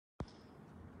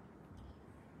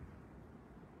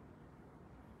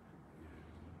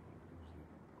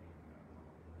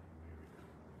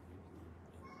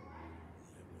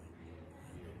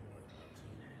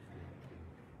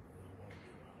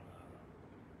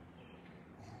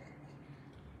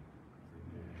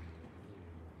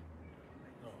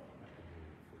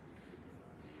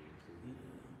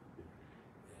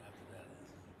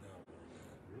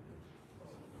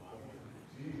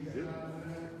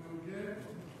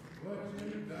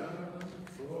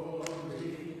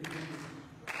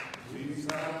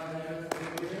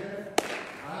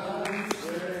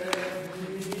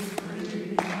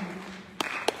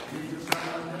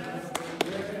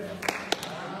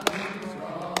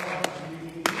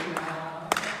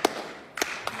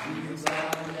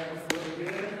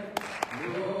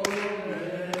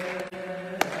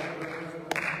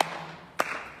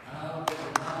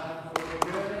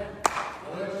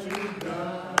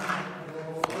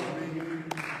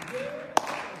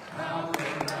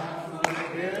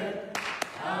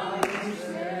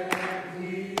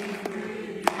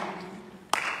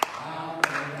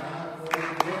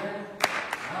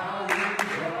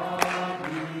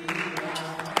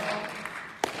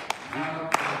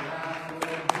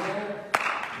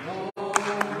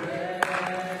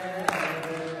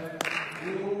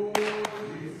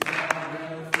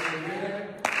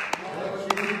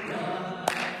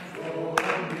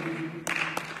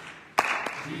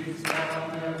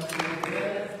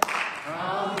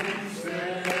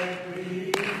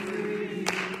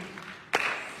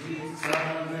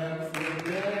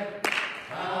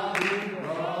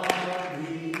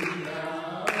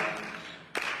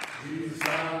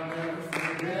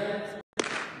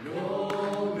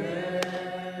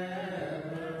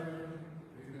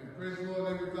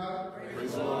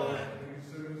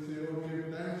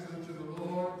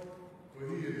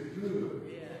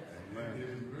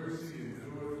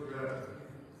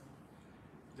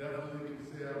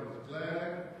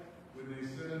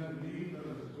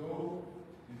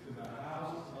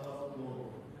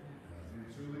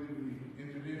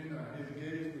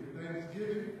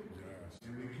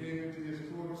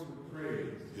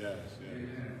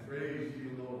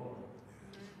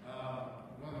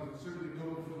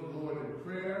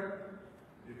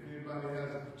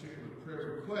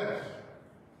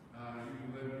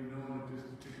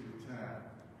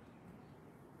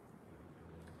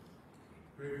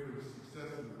Pray for the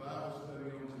success of the Bible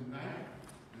study on tonight.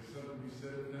 There's something to be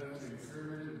said enough to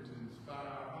encourage and to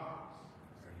inspire our hearts.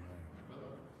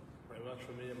 Pray much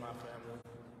for me and my family.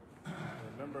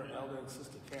 Remember Elder and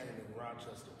Sister Cannon in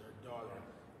Rochester, their daughter,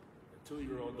 their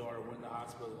 2-year-old daughter, went to the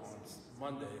hospital on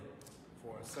Monday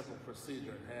for a simple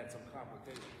procedure and had some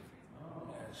complications.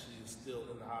 And she's still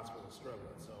in the hospital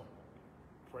struggling. So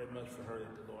pray much for her that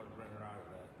the Lord bring her out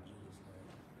of that in Jesus' name.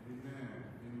 Amen.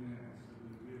 Amen.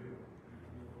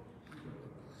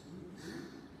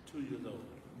 2 years old.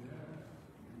 Yeah.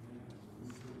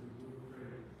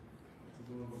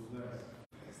 The Lord will bless.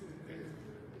 We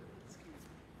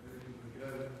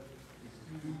got a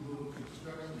little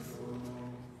construction going on,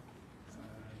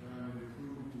 trying to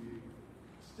improve the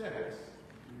steps.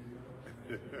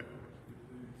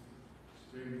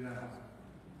 Straighten out.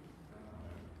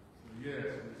 So yes,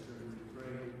 we certainly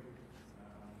pray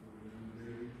for the young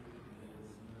lady.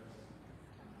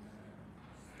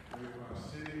 Pray for our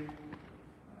city.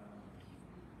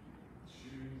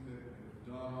 Shoes that have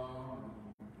gone on,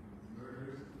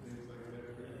 murders, and things like that.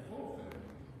 For the whole family.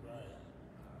 Right.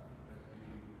 That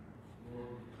the Lord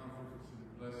will comfort us and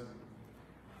bless us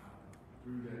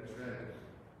through that tragedy.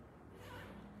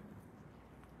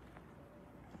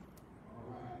 All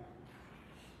right.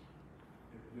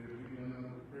 If there be none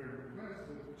other prayer requests,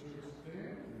 let the church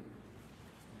stand and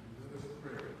let us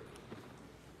pray.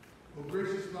 Oh,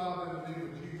 gracious Father, in the name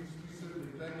of Jesus, we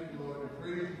certainly thank you, Lord, and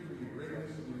praise you for your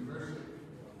greatness and your mercy,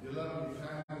 your love and your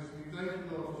kindness. We thank you,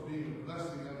 Lord, for being a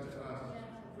blessing unto us,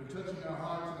 for touching our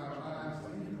hearts and our minds, to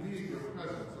even be in your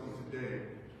presence on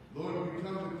today. Lord, we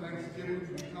come with thanksgiving,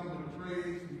 we come with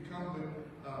praise, we come with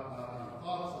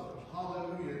thoughts of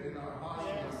hallelujah in our hearts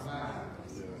and our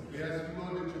minds. We ask you,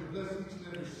 Lord, that you bless each and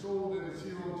every soul that is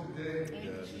here on today.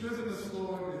 Strengthen us,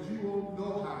 Lord, that you will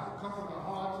know how to comfort our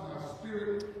hearts and our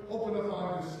spirit. Open up our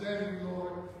understanding,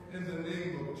 Lord, in the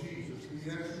name of Jesus.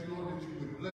 We ask you, Lord, that you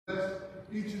would bless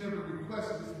each and every request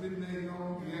that's been made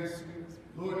known. We ask you,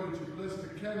 Lord, that you bless the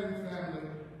Cannon family.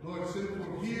 Lord, send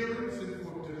forth healing, send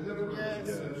forth deliverance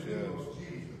in the name of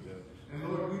Jesus. And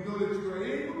Lord, we know that you are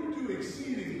able to do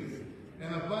exceedingly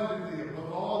and abundantly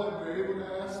above all that we're able to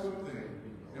ask or think.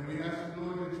 And we ask you,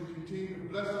 Lord, that you continue to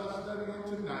bless our study on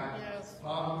tonight.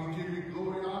 Father, we give you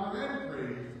glory, honor, and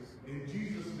praise. In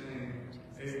Jesus' name,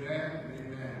 amen and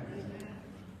amen.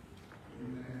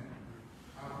 Amen.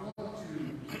 I want to,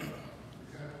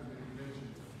 forgot to make mention,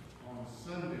 on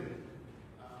Sunday,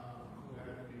 I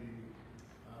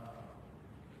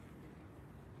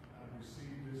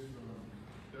received this from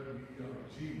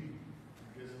WERG.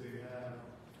 I guess they have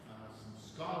some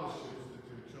scholarships that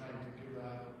they're trying to give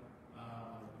out to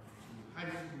high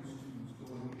school students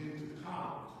going into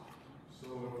college. So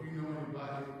if you know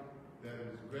anybody that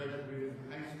is graduating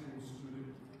high school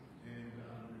student and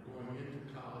going into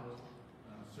college,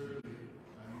 certainly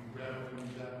you grab one of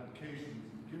these applications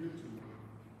and give it to them.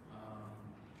 I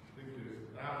think there's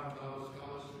 $1,000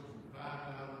 scholarships and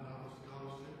 $5,000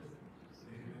 scholarships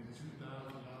and $2,000,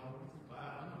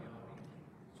 $500,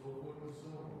 so forth and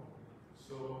so on.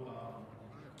 So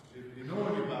if you know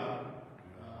anybody,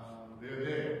 they're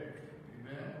there.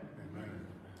 Amen? Amen.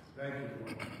 Thank you,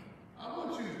 Lord. I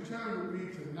want you to turn with me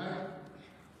tonight,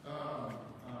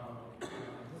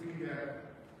 looking at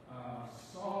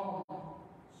Psalm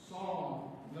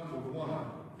number 1,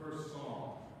 first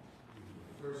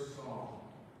Psalm.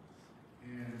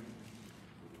 And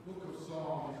the book of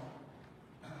Psalms,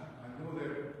 I know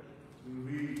that when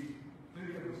we think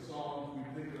of the Psalms, we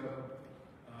think of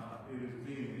it as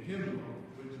being a hymnal,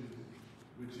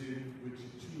 which it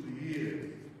truly is.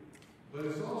 But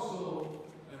it's also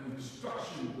an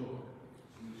instruction book.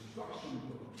 It's an instruction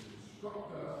book to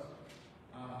instruct us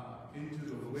into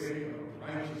the way of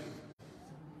righteousness,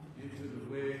 into the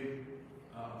way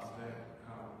that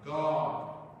our God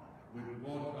would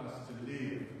want us to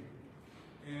live.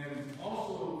 And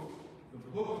also, the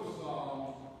book of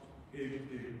Psalms, it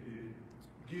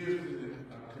gives a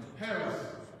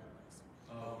comparison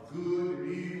of good and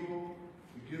evil.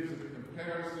 It gives a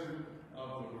comparison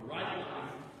of the right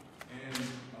life and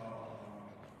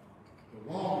the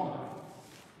wrong life.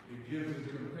 It gives a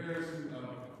comparison of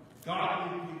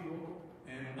godly people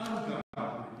and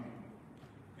ungodly people.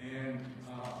 And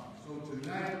so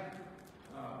tonight,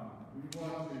 we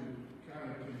want to kind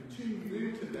of continue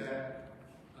into that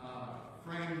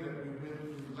frame that we went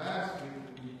through last week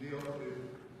when we dealt with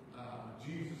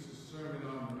Jesus' Sermon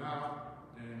on the Mount,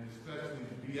 and especially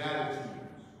the Beatitudes.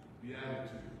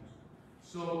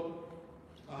 So,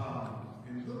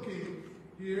 in looking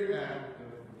here at the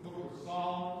book of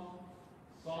Psalms,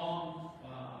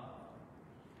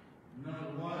 number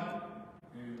 1,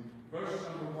 and verse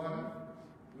number 1,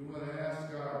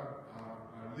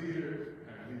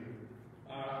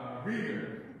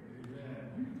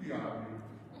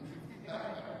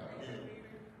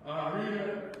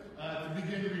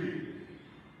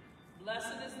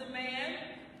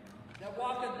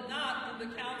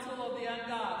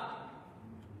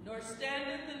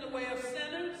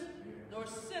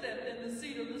 sitteth in the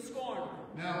seat of the scornful.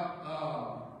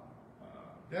 Now,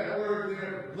 that word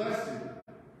there, blessed,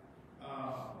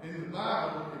 in the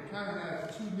Bible, it kind of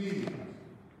has two meanings.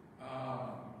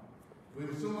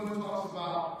 When someone talks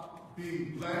about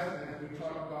being blessed, as we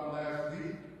talked about last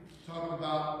week, talking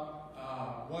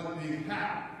about one being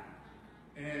happy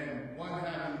and one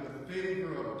having the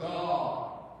favor of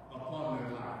God upon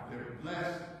their life. They're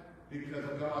blessed because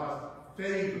God's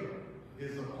favor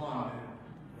is upon them.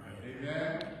 Right.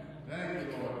 Amen? Thank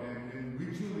you, Lord. And we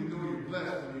truly know you're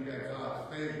blessed when you got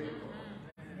God's favor.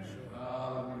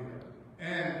 Hallelujah.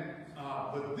 And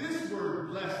but this word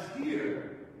blessed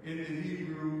here in the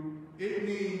Hebrew, it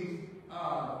means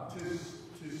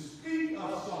to speak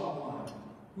of someone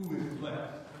who is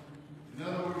blessed. In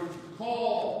other words, to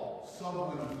call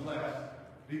someone blessed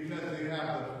because they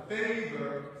have the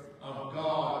favor of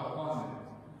God upon them.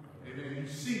 Amen. You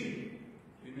see it.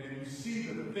 Amen. You see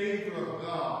the favor of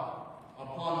God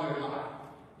upon their life.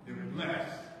 They're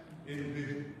blessed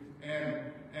individuals.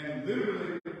 And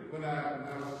literally, when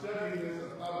I was studying this, I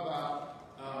thought about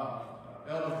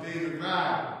Elder David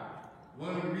Ryder.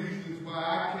 One of the reasons why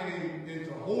I came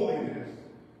into holiness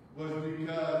was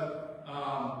because I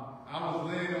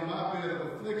was laying on my bed of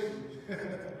affliction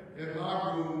in my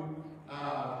room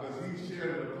because he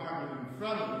shared an apartment in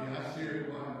front of me. I shared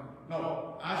one. No,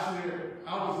 I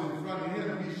was in front of him.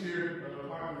 He shared an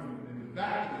apartment in the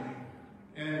back of me.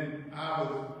 And I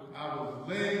was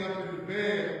laying up in the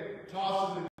bed,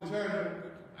 tossing and turning.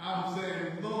 I'm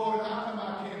saying, Lord, how come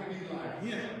I can't be like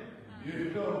him? You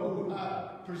know, who I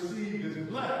perceived as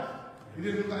blessed. He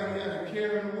didn't look like he had a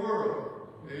care in the world.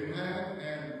 Amen.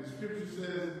 And the scripture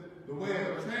says, the way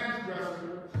of a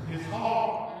transgressor is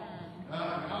hard. I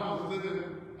was living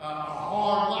a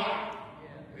hard life.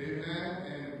 Amen.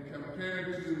 And compared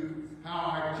to how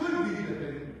I could be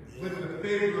living with the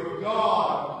favor of God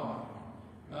upon me.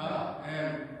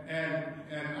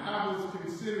 And I was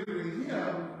considering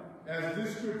him, as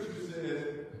this scripture says,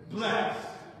 blessed.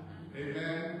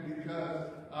 Amen. Because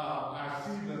I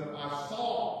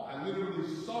literally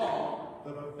saw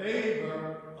the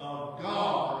favor of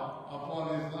God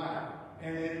upon his life.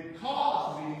 And it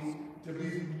caused me to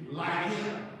be like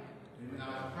him. And I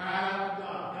was crying out to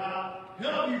God, God,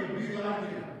 help me to be like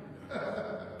him.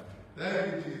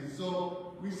 Thank you, Jesus. So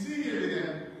we see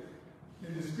here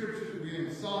in the scriptures,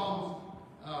 in Psalms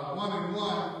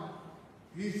 1:1,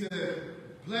 he says,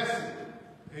 blessed,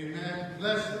 amen,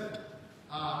 blessed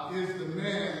is the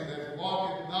man that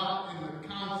walketh not in the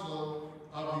counsel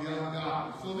of the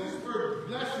ungodly. So this word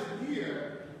blessed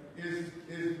here is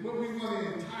what we want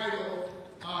to entitle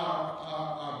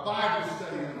our Bible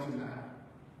study on tonight.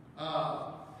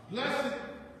 Blessed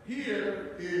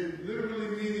here is literally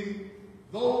meaning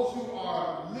those who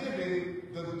are living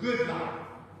the good life.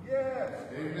 Yes.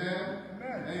 Amen.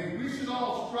 Amen. And we should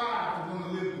all strive to want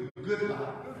to live the good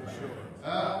life. For sure.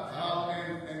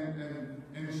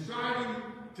 And striving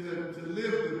to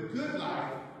live the good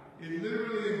life, it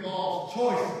literally involves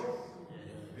choices.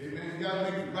 Amen. You got to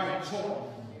make the right choice.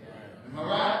 Am I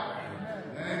right?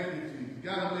 Thank you, Jesus. You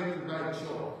got to make the right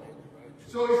choice.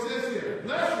 So he says here,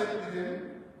 blessed then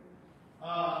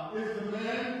is the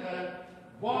man that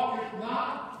walketh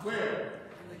not where?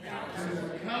 In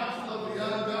the counsel of the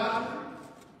ungodly,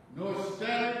 nor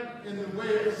standeth in the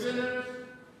way of sinners,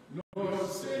 nor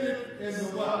sitteth in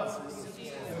the what? The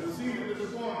seat of the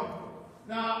scornful.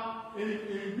 Now, in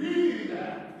reading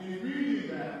that,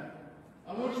 I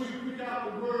want you to pick out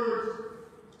the words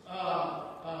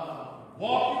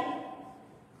walking,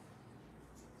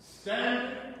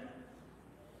 standing,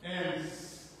 and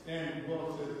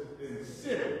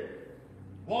sitting.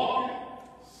 Walking,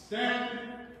 standing,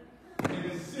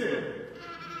 and sitting.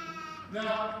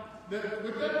 Now,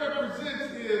 what that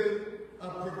represents is a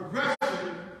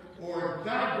progression or a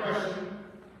digression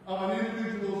of an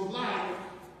individual's life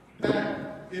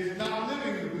that is not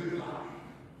living the good life.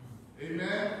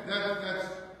 Amen? That's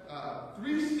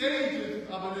 3 stages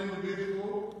of an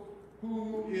individual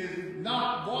who is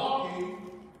not walking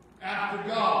after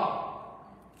God.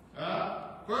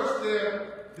 First,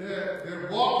 they're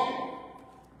walking,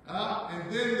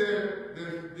 and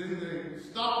then they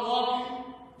stop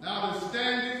walking. Now they're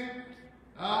standing,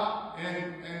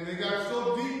 and they got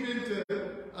so deep into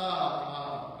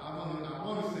I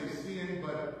want to say sin,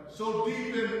 but so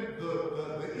deep in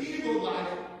the evil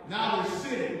life. Now they're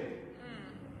sitting.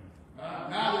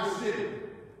 Now they're sitting.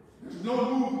 There's no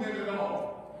movement at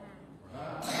all.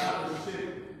 Now they're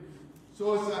sitting.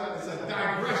 So it's a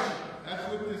digression. That's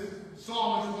what this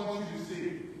psalmist wants you to see.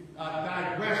 A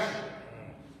digression.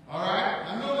 All right?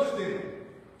 Now notice then.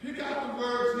 Pick out the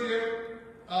words here.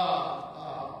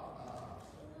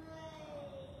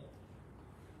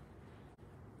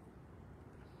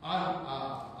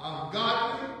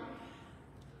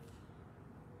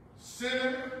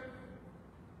 sinner,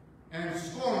 and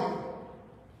scornful.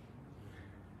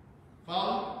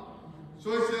 Follow?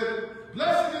 So he said,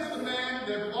 blessed is the man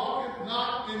that walketh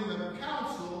not in the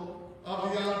counsel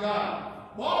of the ungodly.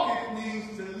 Walketh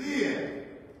means to live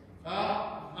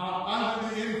under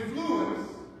the influence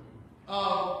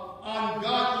of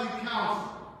ungodly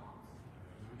counsel.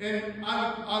 And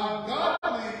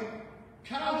ungodly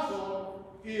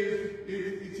counsel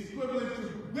is equivalent to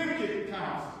wicked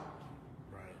counsel.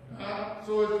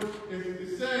 So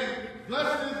it's saying,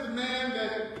 blessed is the man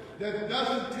that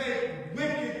doesn't take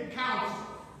wicked counsel.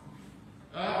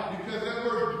 Because that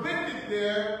word wicked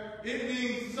there, it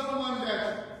means someone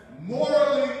that's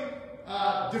morally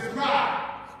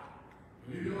deprived.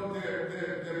 You know,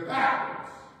 they're backwards.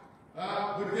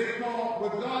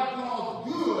 What God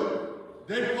calls good,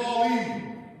 they call evil.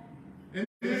 And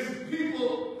there's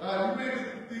people,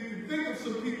 you can think of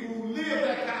some people who live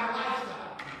that kind of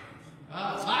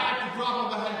lifestyle. Lie at the drop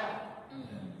of a hat.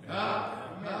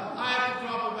 Lie at the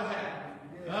drop of a hat.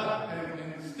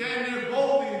 And stand there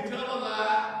boldly and tell a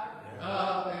lie,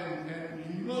 and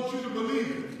he wants you to believe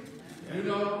it. You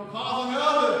know, causing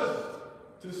others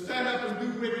to stand up and do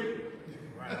wicked.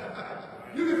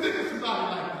 You can think of somebody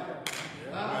like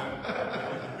that.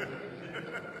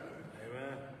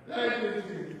 Amen. Thank you,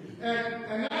 Jesus.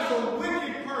 And that's a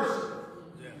wicked person.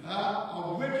 A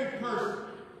wicked person.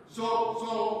 So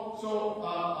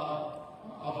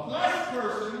a blessed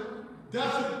person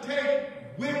doesn't take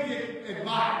wicked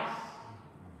advice.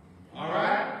 All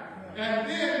right? And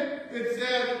then it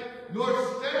says, nor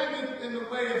standeth in the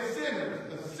way of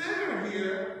sinners. A sinner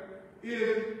here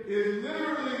is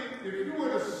literally, if you were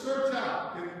to search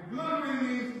out, it literally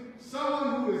means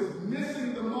someone who is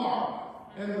missing the mark.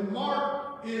 And the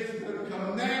mark is the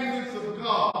commandments of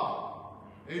God.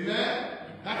 Amen?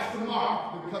 That's the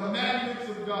mark, the commandments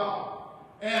of God.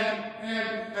 And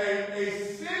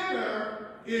a sinner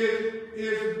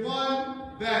is one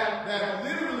that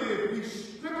literally, if we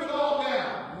strip it all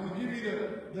down, I'm going to give you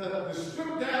the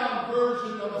stripped down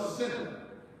version of a sinner.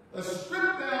 A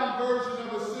stripped down version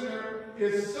of a sinner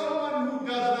is someone who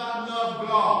does not love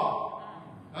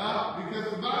God. Because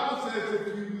the Bible says, if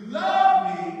you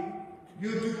love me,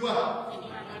 you'll do what?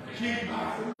 Keep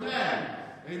my commandments.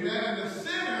 Amen. And the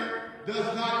sinner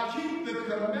does not keep the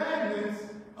commandments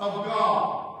of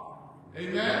God.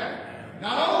 Amen.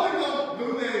 Not only do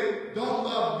they don't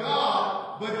love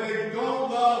God, but they don't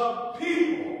love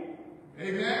people.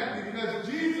 Amen. Because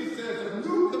Jesus says, a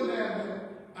new commandment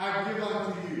I give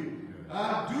unto you.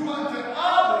 Do unto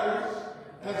others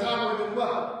as I would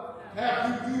what? Have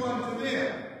you do unto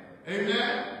them.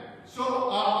 Amen. So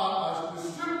the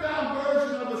stripped down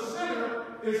version of a sinner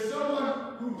is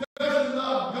someone who doesn't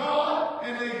love God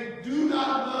and they do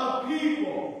not love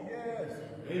people. Yes.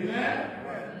 Amen.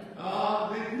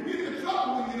 You get in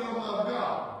trouble when you don't love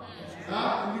God.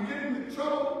 And you get into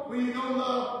trouble when you don't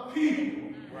love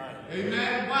people. Right.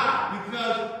 Amen. Why?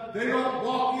 Because they don't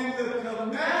walk in the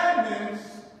commandments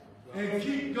and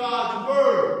keep God's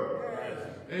word.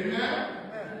 Right. Amen.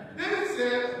 Then it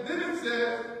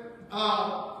says,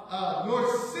 nor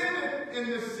sinneth in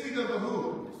the seat of the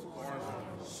who?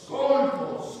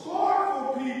 Scornful.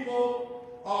 Scornful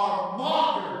people are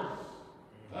mockers.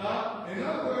 In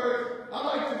other words, I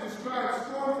like to describe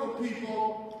scornful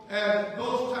people as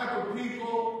those type of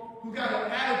people who got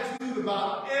an attitude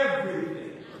about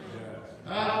everything.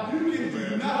 You can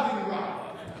do nothing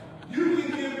right. You can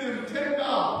give them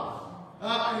 $10,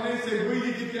 and they say, where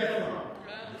you get that from?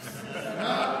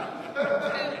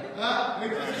 They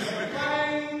just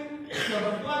complain.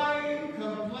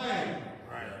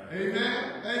 Right. Amen.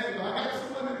 Thank you. I got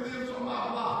someone that lives on my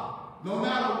block. No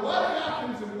matter what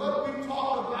happens and what we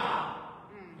talk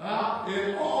about,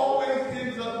 it always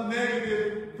ends up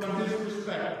negative from his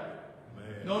perspective.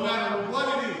 No matter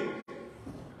what it is.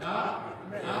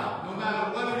 No matter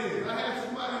what it is. I had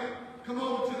somebody come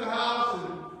over to the house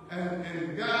and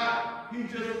the guy, he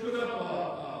just put up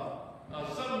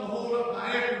something to hold up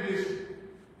my air conditioner.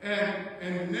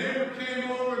 And the neighbor came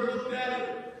over and looked at it.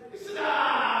 He said, he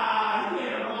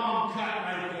made a wrong cut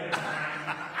right there.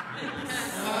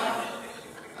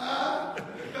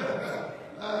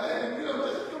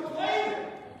 Just complaining.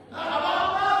 About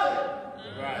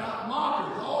nothing. Right.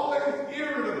 Mockers, always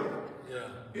irritable. Yeah.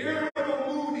 Irritable,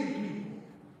 moody people.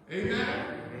 Amen?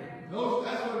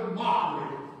 That's what mockery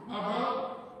is. My brother?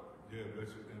 Yeah,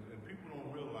 and people don't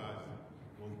realize,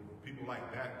 well, people like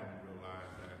that don't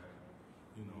realize that,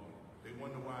 they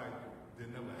wonder why they're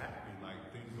never happy, like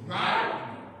things don't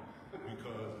happen.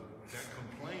 Because that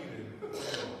complaining,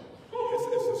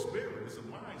 it's a spirit, it's a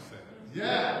mindset.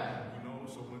 Yeah.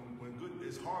 So when good,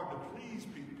 it's hard to please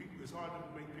people. It's it's hard to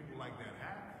make people like that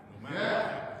happy, no matter what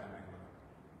happens in their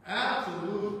life.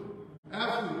 Absolutely.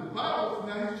 Absolutely. The Bible,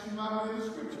 now you just remind me of the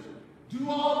scripture. Do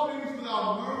all things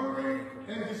without murmuring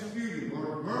and disputing,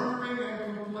 or murmuring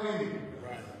and complaining.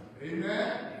 Right.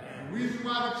 Amen. The reason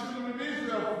why the children of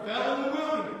Israel fell in the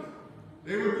wilderness,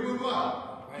 they were doing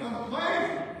what?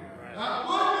 Complaining.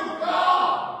 What to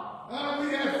God? We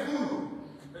had food.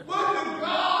 What to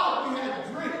God? We had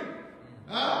drink.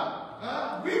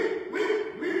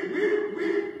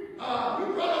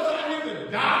 We brothers out here to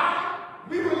die.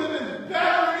 We were living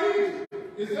better in Egypt.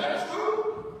 Is that true?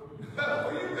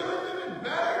 Were you really living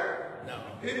better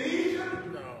in Egypt?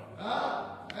 No.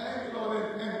 And, you know,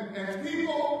 and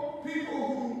people who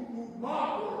mock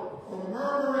or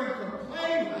murmur and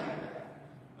complain like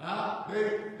that,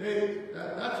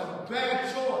 that's a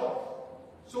bad choice.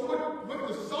 So what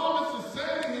the psalmist is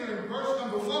saying here in verse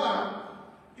number 1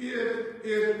 is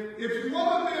if you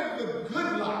want to live the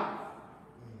good life,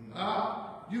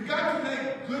 you got to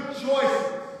make good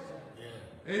choices.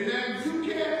 Amen. You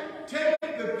can't take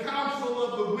the counsel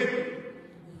of the wicked.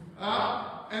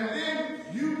 And then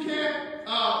you can't,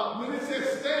 when it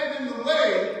says stand in the way,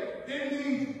 it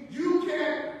means you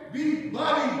can't be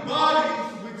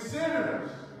buddies with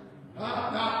sinners.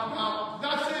 Now, it's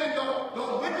not saying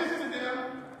don't witness to them.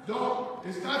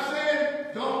 It's not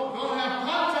saying don't have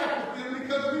contact with them,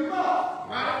 because we must,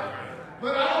 right?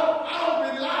 But I don't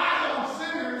rely on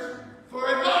sinners for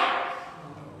advice.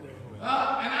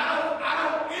 And I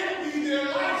don't envy their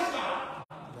lifestyle.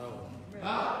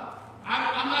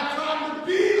 I'm not trying to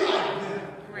be like them.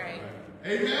 Right.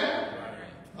 Amen.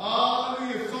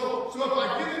 Hallelujah. So if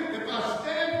I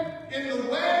stand in the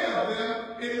way of them,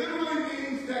 it literally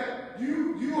means that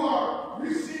you are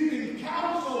receiving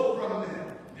counsel from them.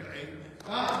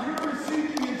 You're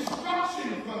receiving instruction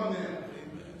from them.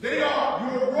 They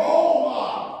are your role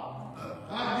model.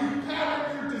 You pattern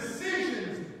your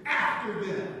decisions after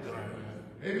them.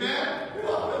 Amen. We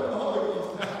love them, the Holy Ghost.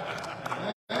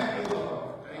 Thank you, Lord.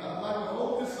 Like an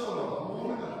old soda, I'm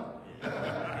warming up.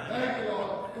 Thank you, Lord.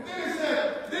 And then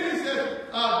he said,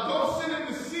 don't sit in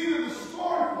the seat of the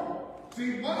scornful. See,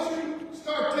 once you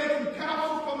start taking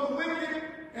counsel from the wicked,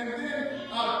 and then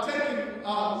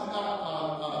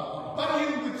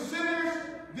buddying with sinners,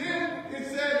 then it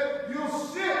said you'll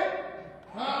sit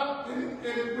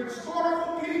with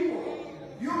scornful people.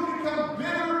 You'll become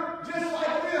bitter just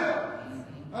like them.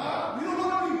 You don't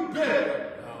want to be bitter.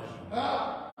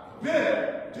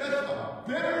 Bitter. Just a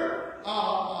bitter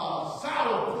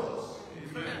sourpuss.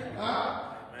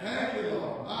 Thank you,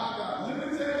 Lord. My God. Let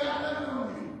me tell you, I nothing on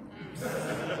you.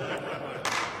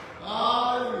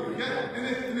 Hallelujah. And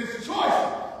it's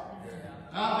choices.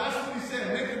 That's what he said.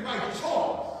 Make the right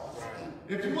choice.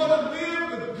 If you want to live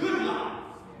the good life,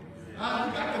 you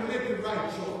got to make the right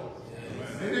choice.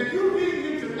 And if you read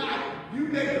here tonight, you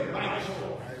make the right choice.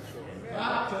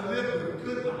 To live the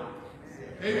good life.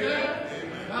 Amen?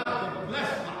 The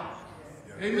blessed life.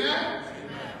 Amen?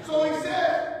 So he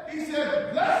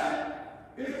said, blessed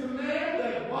is the man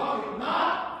that walketh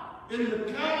not in the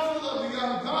counsel of the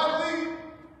ungodly,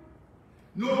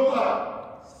 nor what?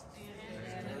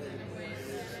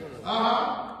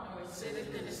 Nor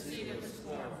sitteth in the seat of the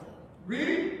scornful.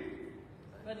 Read.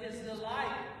 But his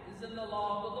delight is in the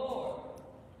law of the Lord,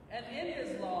 and in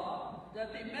his law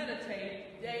doth he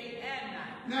meditate day and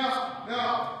night. Now,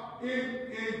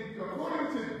 according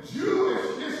to Jewish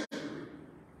history,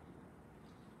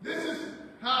 this is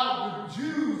how the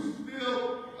Jews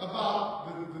feel about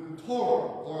the Torah,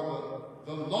 or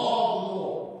the law of the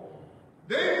Lord.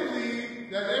 They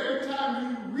believe that every time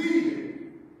you read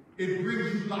it, it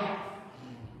brings you life.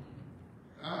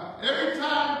 Every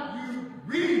time you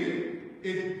read it,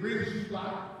 it brings you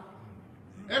life.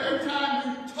 Every time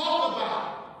you talk about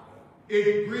it,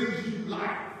 it brings you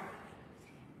life.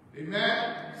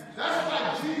 Amen? That's why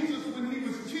Jesus, when he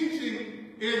was teaching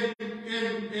in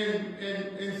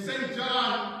St.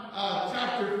 John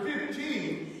chapter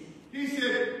 15, he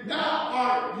said, now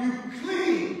are you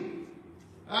clean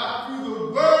through the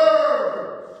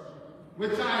word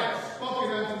which I have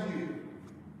spoken unto you.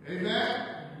 Amen?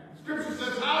 Scripture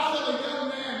says, how shall a young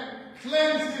man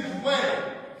cleanse his way?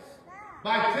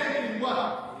 By taking what?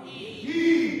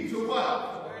 Heed to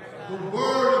what? The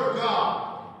word of God.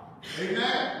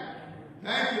 Amen?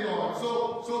 Thank you, Lord.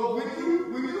 So when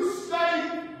you study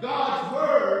God's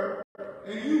word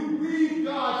and you read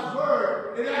God's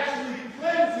word, it actually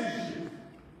cleanses you.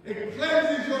 It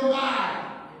cleanses your mind.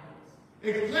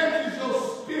 It cleanses your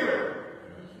spirit.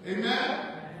 Amen?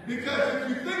 Because if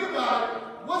you think about it,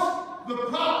 what's the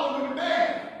problem with man?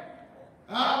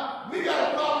 We got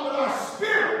a problem with our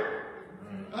spirit.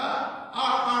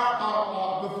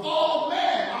 The fall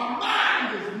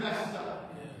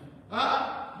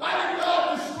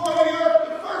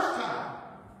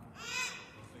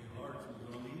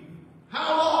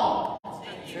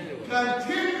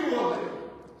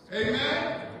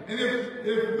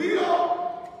if we don't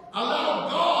allow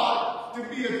God to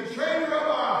be a trainer of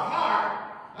our heart,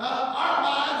 our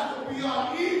minds will be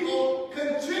on evil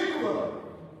continually.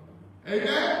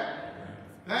 Amen?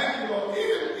 Thank you, Lord.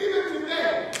 Even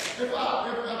today, if I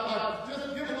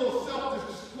just give a little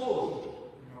self-disclosure,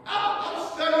 I'm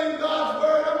studying God's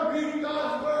word, I'm reading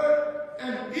God's word,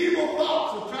 and evil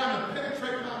thoughts are trying to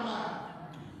penetrate my mind.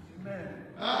 Amen.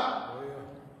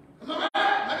 Am I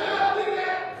right? Have you ever seen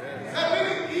that? Yes. Have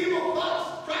any evil thoughts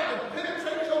trying to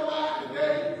penetrate your mind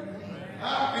today?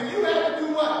 And you have to do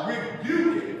what?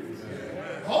 Rebuke it.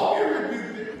 Yes. Hope you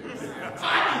rebuked it. I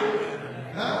did.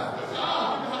 You know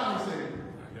how you say it.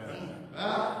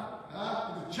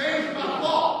 To change my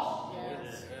thoughts.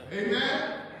 Yes. Amen.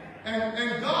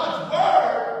 And God's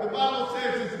word, the Bible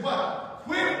says, is what?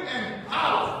 Quick and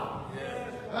powerful.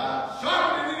 Yes.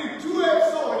 Sharper than any two-edged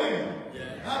sword, isn't it?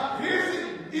 Yes. Piercing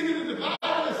even the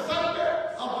dividing asunder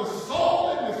of the soul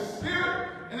and the spirit,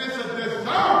 and it's a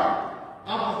discernment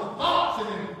of the thoughts and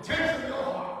intents of your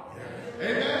heart.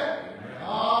 Yes. Amen.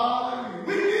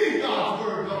 We need God's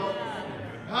word, though.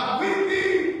 We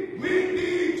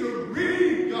need to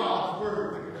read God's word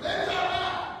to cleanse our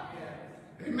mind.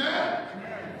 Amen.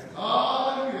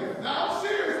 Hallelujah. Now I'm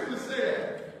seriously saying,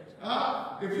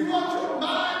 if you want your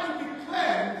mind to be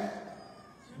cleansed,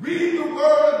 read the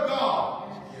word of God.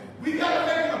 We got to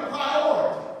make it a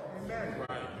priority.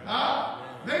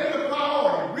 Make it a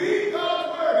priority. Read God's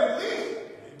word at least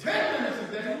 10 minutes a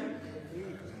day.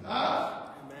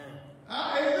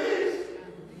 At least.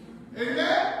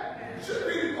 Amen. You should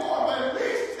read more, but at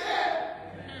least 10.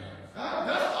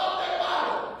 That's all that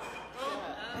Bible.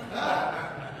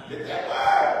 Get that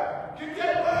word. Get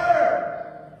that word.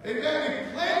 Amen. It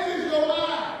cleanses your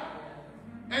mind.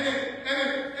 And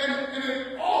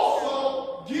it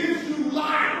also gives you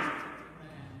life.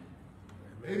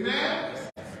 Amen.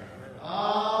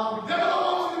 The devil don't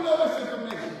want you to know this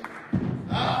information.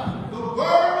 The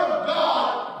word of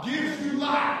God gives you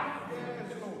life.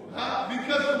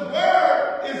 Because the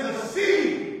word is a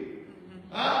seed.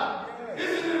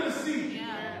 Isn't it a seed?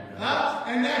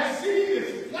 And that seed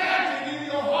is planted in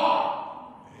your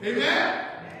heart. Amen.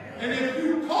 And if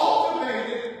you cultivate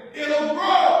it, it'll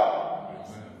grow.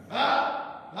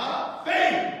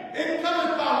 Faith, it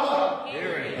comes by what?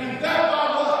 Erie. And that by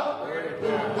what? The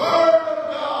word of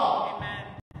God.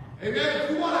 Amen. If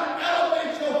you want to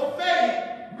elevate your faith,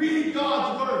 read God's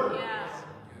word. Yes.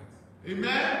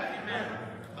 Amen.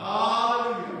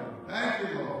 Hallelujah. Thank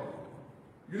you, Lord.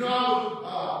 You know, I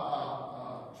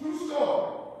was true story.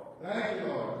 Thank you,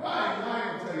 Lord. I ain't going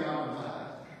to tell you all the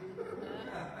lies.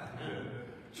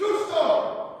 True story.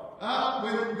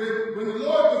 When the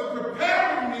Lord was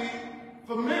preparing me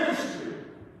for ministry,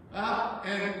 and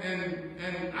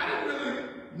I didn't really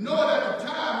know it at the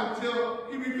time until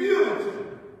He revealed it to me.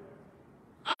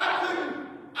 I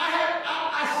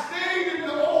stayed in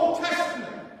the Old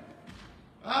Testament.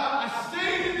 I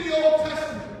stayed in the Old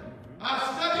Testament. I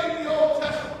studied the Old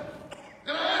Testament.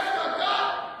 And I asked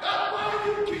God, why do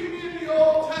you keep me in the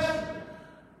Old Testament?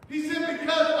 He said,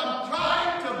 because I'm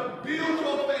trying to build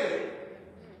your faith.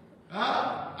 I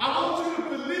want you to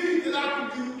believe that I can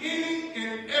do any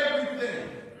and everything.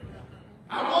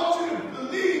 I want you to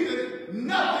believe that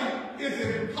nothing is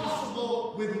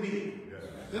impossible with me.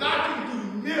 That I can do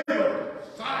miracles,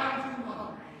 signs and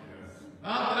wonders.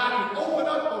 That I can open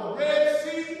up a Red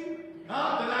Sea.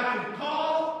 That I can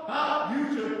cause you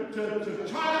to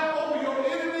triumph over your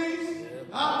enemies.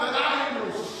 That I am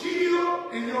your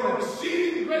shield and your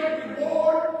exceeding great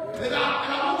reward. And I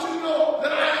want you to know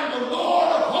that I am the Lord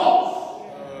of hosts.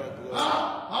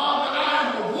 That I am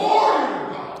the warrior,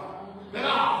 God. That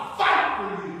I'll fight for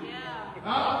you.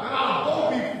 That I'll go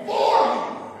before you.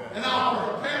 And I'll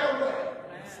prepare a way.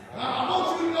 I want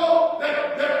you to know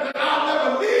that I'll never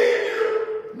leave you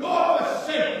nor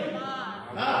forsake you.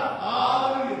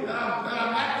 Hallelujah. That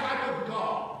I'm that type of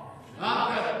God.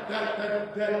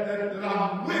 That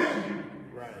I'm with you.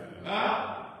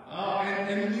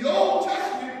 And in the Old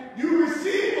Testament, you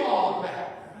receive all of that.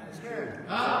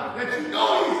 That you know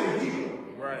He's a healer.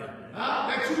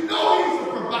 That you know He's a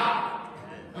provider.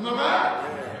 Am I right?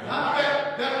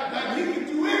 That He can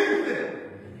do anything.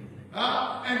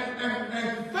 And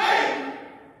faith,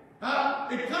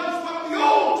 it comes from the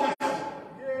Old Testament.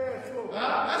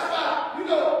 That's why, you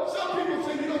know, some people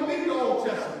say you don't need the Old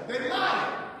Testament. They lie.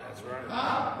 That's right.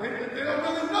 They don't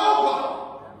really know God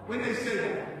when they say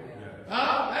that.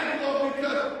 Thank you, Lord,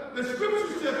 because the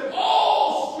Scripture says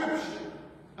all Scripture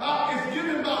is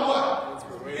given by what?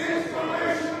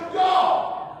 Inspiration of God.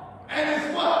 And it's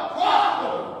what?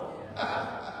 Profitable.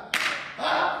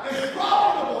 It's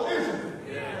profitable, isn't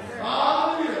it?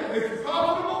 Hallelujah. It's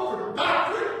profitable for doctrine.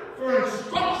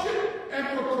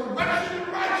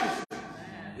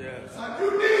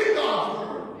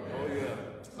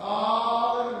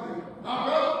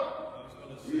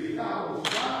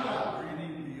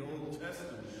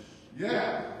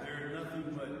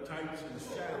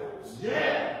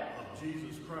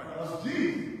 Jesus Christ. Of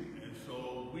Jesus. And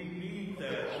so we need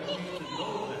that. We need to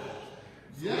know that.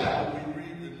 So Yeah. when we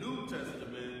read the New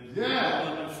Testament, Yeah.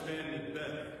 we understand it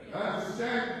better.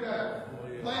 Understand it better. Oh,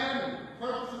 yeah. Plan and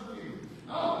purpose of Jesus.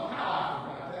 I don't know how I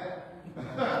forgot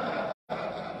that.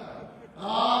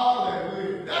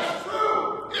 Hallelujah. That's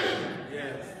true, isn't it?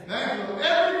 Yes. Thank you.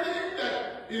 Everything that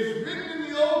is written in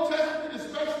the Old Testament,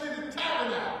 especially the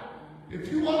tabernacle.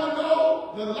 If you want to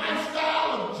know the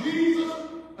lifestyle of Jesus,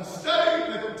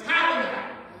 study the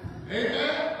tabernacle.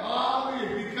 Amen.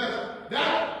 Hallelujah. Because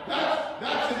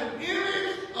that's an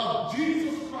image of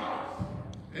Jesus Christ.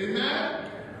 Amen.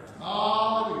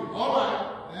 Hallelujah. All right.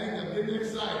 Thank you. I'm getting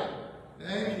excited.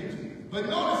 Thank you, Jesus. But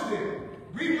notice this.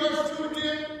 Read verse 2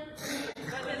 again.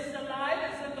 But his delight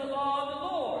is in the law of the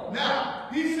Lord. Now,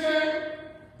 he said,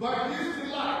 but his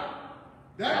delight.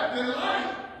 That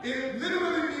delight, it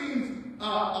literally means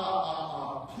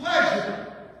pleasure.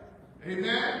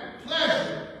 Amen?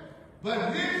 Pleasure.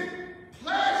 But his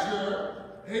pleasure,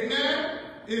 amen,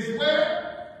 is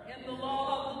where? In the law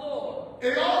of the Lord.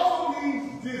 It also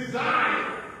means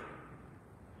desire.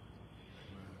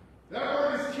 That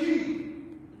word is key.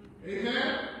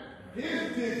 Amen?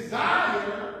 His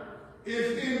desire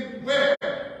is in where?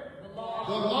 The law.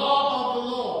 The law of the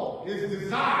Lord. His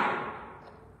desire.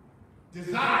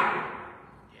 Desire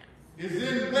is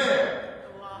in where?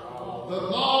 The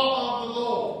law of the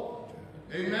Lord.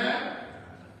 Amen?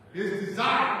 His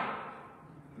desire.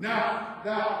 Now,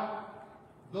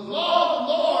 the law of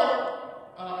the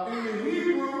Lord, in the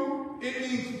Hebrew, it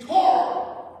means Torah.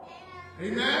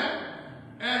 Amen?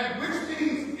 And which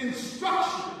means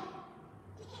instruction.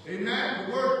 Amen?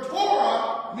 The word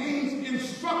Torah means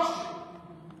instruction.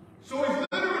 So he's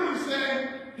literally saying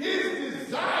his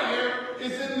desire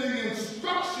is in the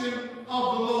instruction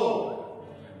of the Lord.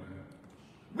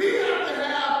 We have to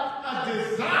have a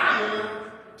desire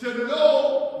to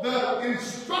know the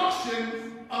instructions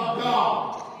of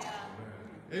God.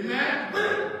 Amen?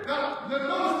 Now, notice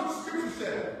what the scripture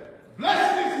says.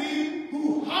 Blessed is he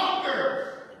who hungers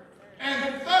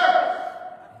and thirsts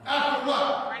after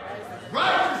what?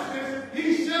 Righteousness.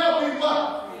 He shall be what?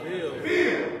 Filled.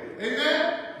 Amen?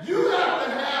 You have to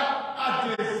have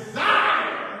a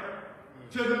desire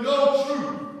to know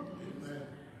truth.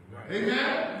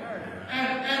 Amen?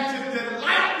 And to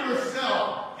delight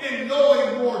yourself in knowing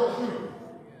more truth.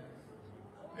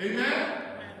 Amen?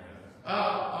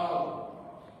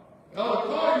 Elder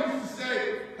Quinn used to say,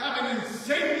 have an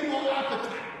insatiable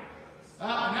appetite.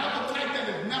 An appetite that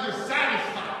is never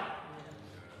satisfied.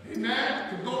 Amen?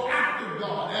 To go after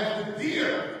God. As the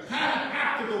deer panteth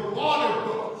after the water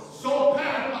brook, so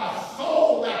panteth my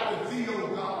soul after thee, O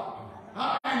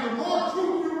God. And the more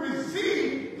truth you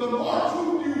receive, the more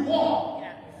truth you want.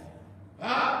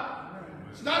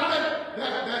 It's not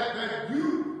that you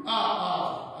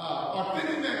are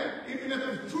thinking that even if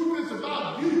the truth is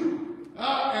about you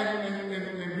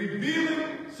and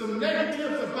revealing some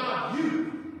negatives about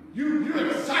you're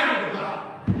excited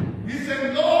about it. You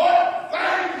say, Lord,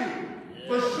 thank you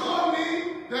for showing me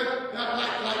that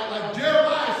like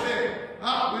Jeremiah said,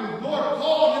 when the Lord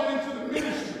called him into the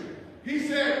ministry, he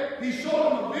said, he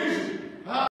showed him a vision,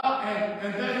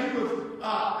 and that he was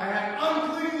had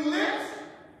unclean lips,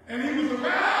 and he was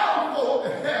around folk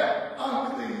that had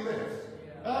unclean lips.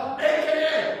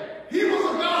 AKA, he was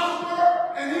a gossiper,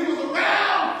 and he was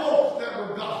around folks that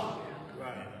were gossiping.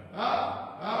 Right.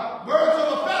 Birds of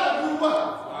a feather do what?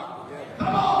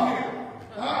 Come on here.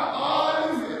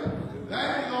 Hallelujah.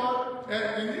 Thank you, Lord.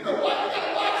 And you know what? You got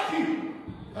to watch people.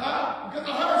 Because I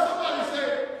heard somebody say,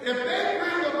 if they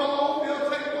bring a bone, they'll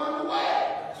take one away.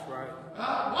 That's right.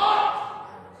 Watch.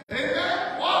 Amen.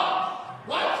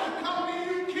 Watch the company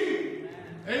you keep.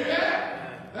 Amen.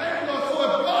 Thank you, Lord. So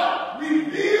if God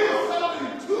reveals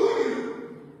something to you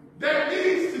that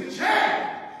needs to change,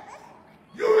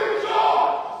 you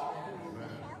rejoice.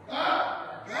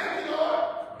 Thank you, Lord.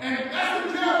 And that's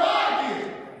what Jeremiah did.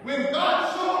 When God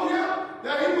showed him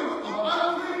that he was of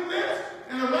unclean lips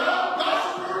and around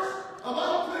gossipers of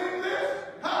unclean lips,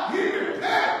 he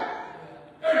repented.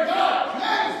 And God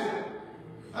cleansed him.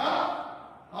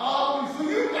 So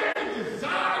you got to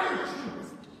desire truth.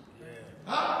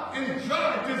 And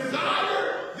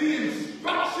desire the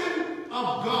instruction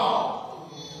of God.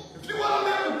 If you want to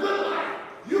live a good life,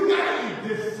 you got to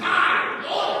desire.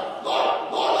 Lord,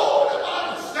 open my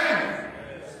understanding.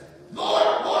 Lord,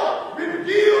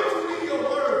 reveal to me your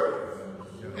word.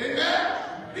 Amen?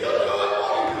 He'll do it,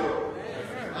 won't he do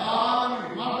it?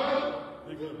 My brother.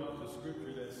 Think about the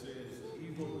scripture that says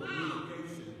evil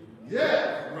communication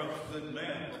corrupts good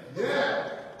manners. Yeah.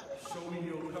 Show me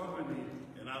your company,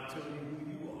 and I'll tell you who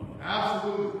you are.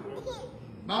 Absolutely.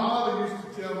 My mother used to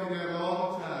tell me that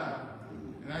all the time,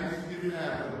 and I used to get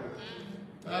mad with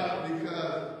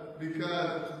her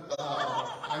because I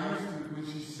used to, when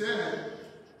she said it,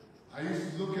 I used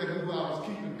to look at who I was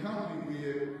keeping company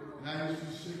with, and I used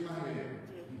to shake my head.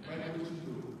 Right, what you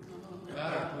do?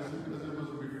 Because it was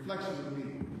a reflection of me.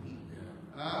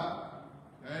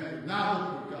 And now look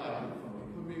what God did for me.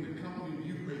 Put me in the company of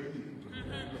you great people.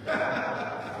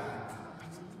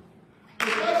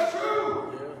 But that's true.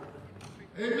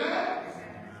 Amen.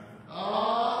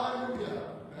 Hallelujah.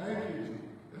 Thank you, Jesus.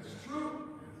 That's true.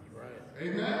 Right.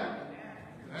 Amen.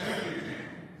 Thank you, Jesus.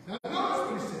 Now notice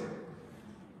what he said.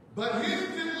 But his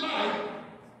delight,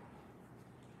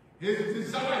 his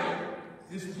desire,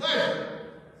 his pleasure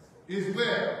is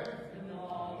where?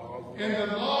 In the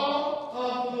law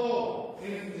of the Lord.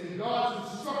 In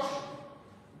God's instruction.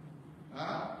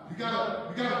 You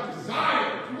gotta desire.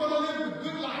 If you want to live a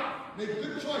good life, make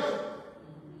good choices.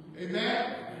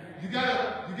 Amen. You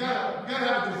gotta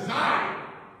have a desire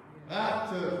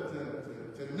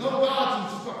to know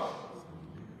God's instruction.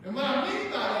 And what I mean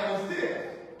by that is this: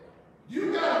 you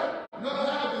gotta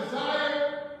have a desire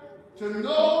to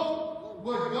know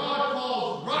what God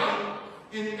calls right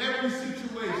in every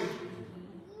situation.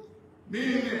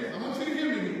 Meaning this, I want you to hear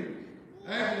me here.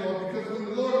 Thank you, Lord, because when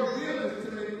the Lord revealed this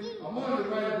to me, I wanted to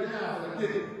write it down, but I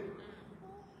didn't.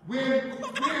 When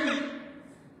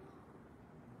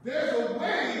there's a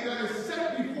way that is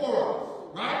set before us,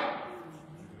 right?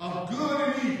 Of good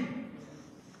and evil.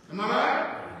 Am I right?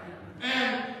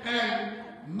 And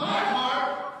my heart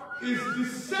is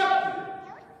deceptive.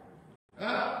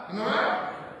 Am I right?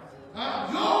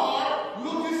 Your heart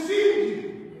will deceive you.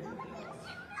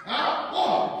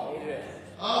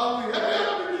 Have you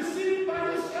ever been deceived by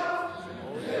yourself?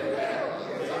 Amen.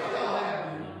 Some of y'all have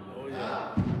been.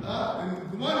 And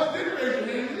the ones that didn't raise your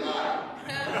hand, you lie.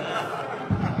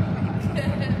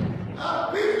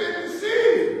 We've been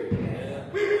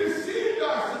deceived. We've deceived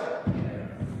ourselves.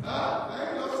 Thank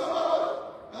you, Lord. Some of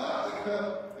us,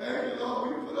 thank you, Lord.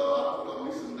 I put on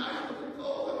me some nice looking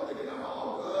clothes. I'm thinking I'm all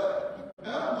good.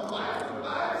 My wife comes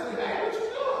by and says, hey, what you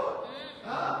doing? I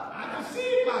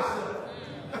deceived myself.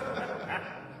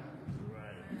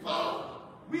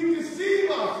 We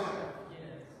deceive ourselves.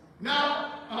 Now,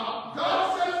 God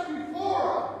says before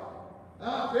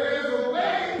us, there is a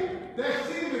way that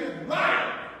seemeth right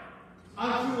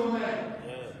unto a man.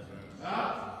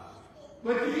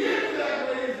 But the end of that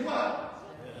way is what?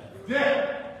 Death.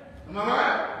 Am I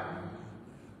right?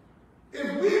 If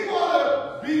we want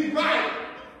to be right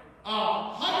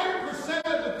 100%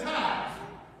 of the time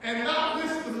and not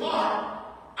miss the mark,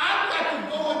 I've got to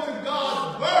go into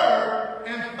God's Word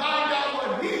and find out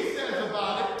what He says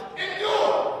about it and do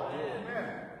it.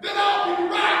 Then I'll be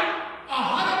right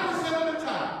 100% of the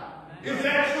time. Is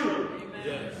that true?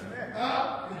 Yes.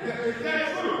 Is that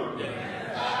true? Yes.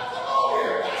 Come on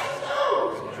here. That's true.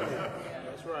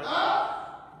 That's right.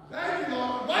 Thank you,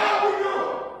 Lord. Why don't we do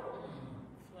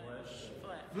it?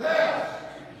 Flesh.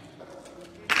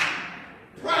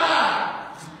 Pride.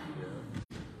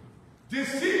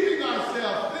 Deceiving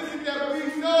ourselves, thinking that we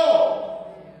know.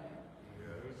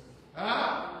 I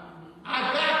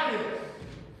got this.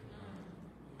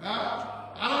 I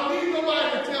don't need nobody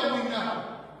to tell me nothing.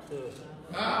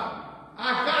 I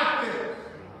got this.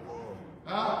 I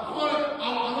want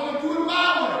to do it my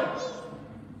way.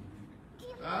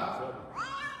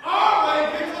 Our way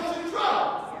gets us in trouble.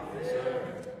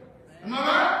 Am I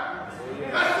right?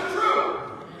 That's the truth.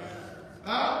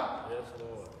 Yes,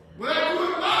 Lord. When I do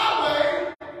it my way,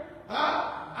 I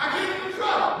get in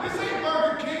trouble. This ain't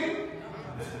Burger King.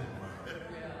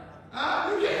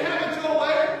 You can't have it your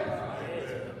way.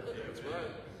 That's right.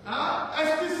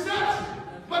 That's deception.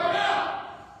 But now,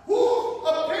 whose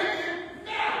opinion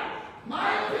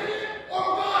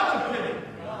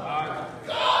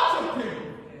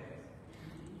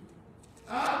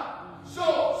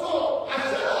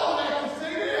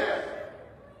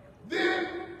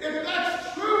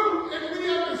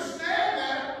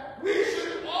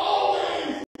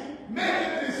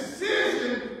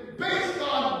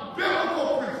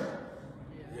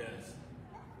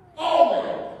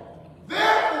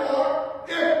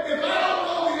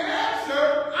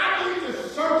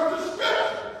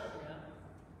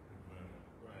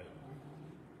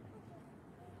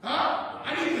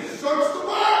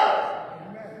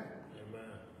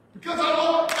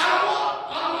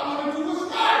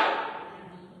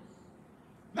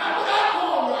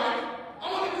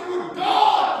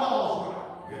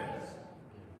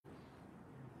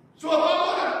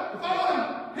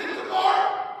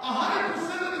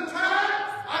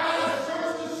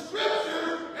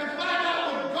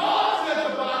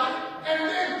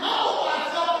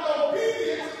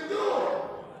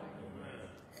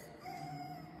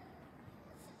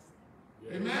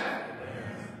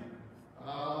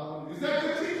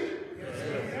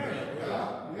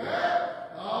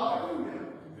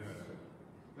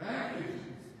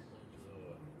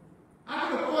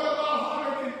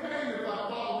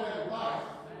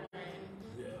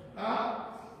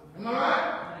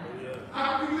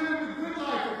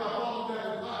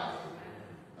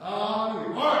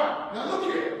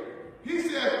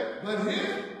But his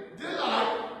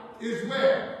delight is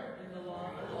where? In the law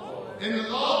of the Lord. In the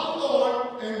law of the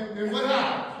Lord. And what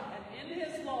happens? And in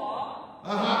his law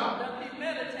doth he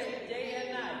meditate day and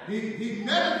night. He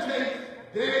meditates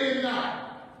day and night.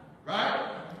 Right?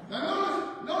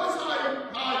 Now notice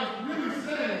how he's really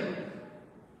saying it.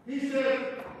 He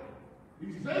said,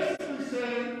 he's basically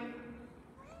saying,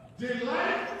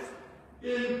 delight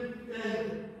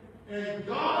in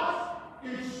God's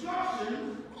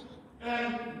instructions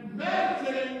and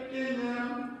meditate in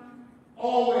them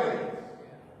always.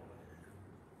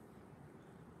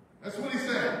 That's what he's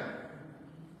saying.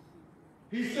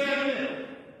 He's saying it.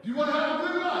 Do you want to have a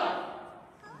good life?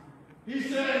 He's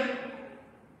saying,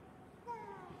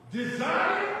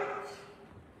 desire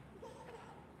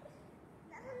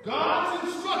God's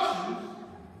instructions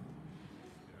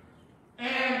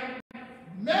and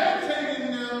meditate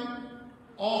in them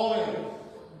always.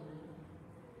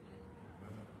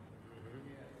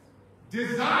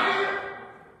 Desire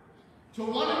to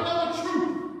want to know the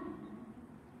truth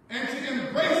and to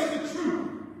embrace the truth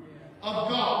of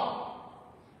God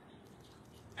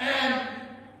and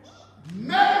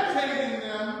meditate in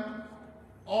them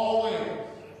always.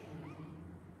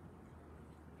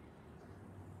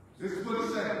 This is what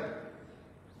he's saying.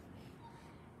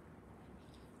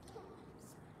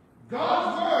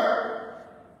 God's word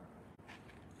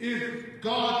is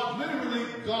literally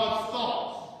God's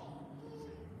thoughts.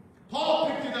 Paul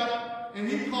picked it up and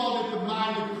he called it the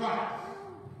mind of Christ.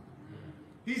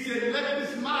 He said, let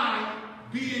this mind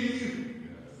be in you,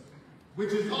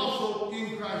 which is also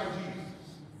in Christ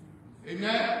Jesus.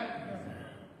 Amen?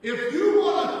 If you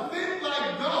want to think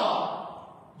like God,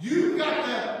 you've got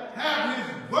to have his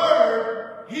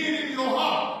word hid in your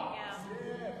heart.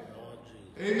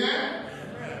 Yeah. Amen?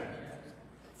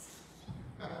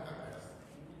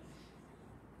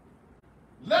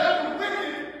 Let the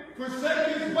wicked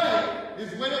forsake his way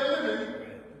of living,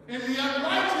 and the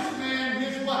unrighteous man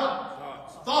his what?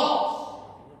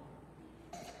 Thoughts.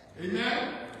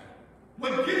 Amen?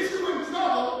 What gets you in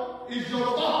trouble is your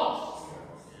thoughts.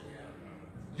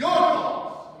 Your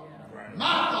thoughts.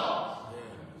 My thoughts.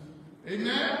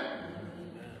 Amen?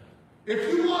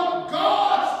 If you want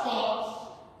God's thoughts,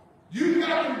 you've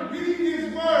got to read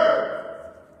his word.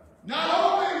 Not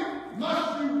only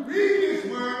must you read his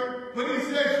word, but he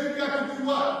says you've got to do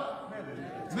what?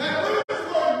 Meditate.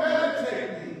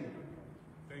 Meditate me.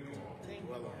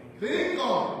 Think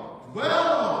on it. Dwell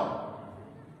on it.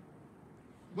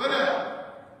 What else?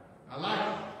 I like it.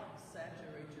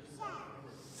 Saturate yourself.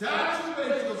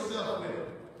 Saturate yourself with it.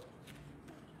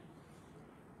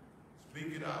 Speak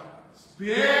it out.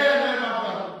 Yeah, my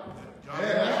brother.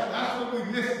 Yeah, that's what we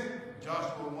missing.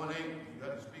 Joshua 1:8, you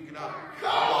got to speak it out.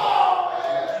 Come on,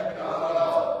 man. Come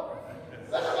on.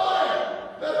 Let's go there.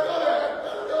 Let's go there.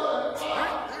 Let's go there.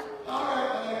 All right.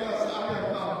 I got to calm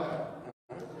down.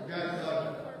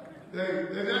 I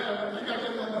got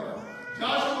that number.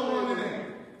 Joshua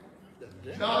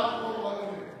 1:8. Joshua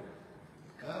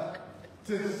 1:8.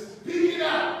 To speak it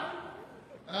out.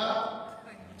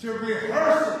 To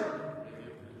rehearse it.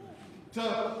 To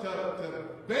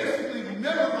basically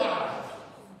memorize.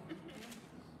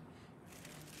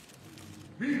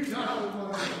 Read Joshua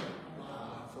 1:8.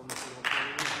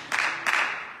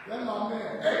 That's my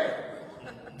man. Hey,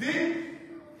 D,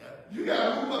 you got to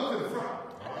move up to the front.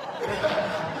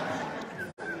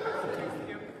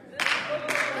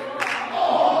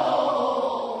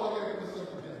 All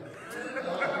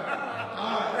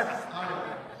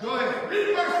right. Go ahead.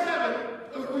 Read verse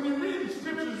 7. When you read the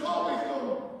scriptures, it's always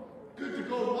good to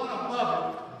go one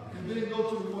above it and then go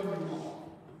to the one you want.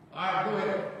 All right, go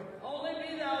ahead. Only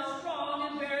be thou strong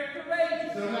and very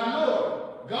courageous. So now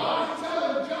look, God is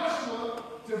telling Joshua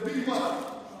to be what?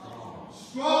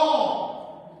 Strong.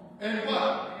 And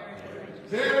what?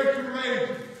 Very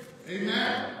courageous.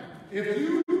 Amen? If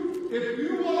you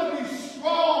want to be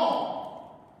strong,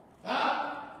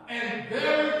 and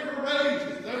very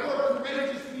courageous, that word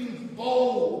courageous means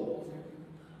bold.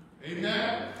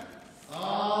 Amen?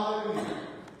 Hallelujah.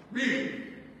 Read.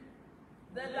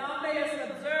 That thou mayest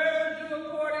observe to do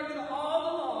according to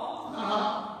all the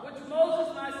law, which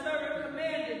Moses my servant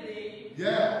commanded thee.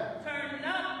 Yeah. Turn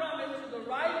not from it to the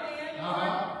right hand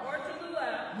or to the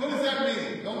left. What does that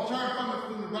mean? Don't turn from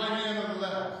the right hand or the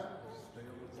left.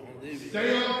 Stay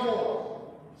on course.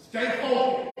 Stay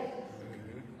focused.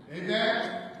 Amen.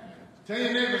 Tell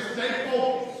your neighbor, stay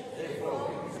focused.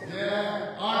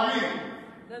 Yeah. All right.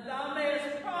 That thou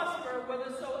mayest prosper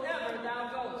whithersoever thou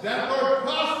goest. That word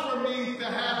prosper means to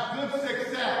have good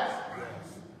success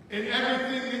in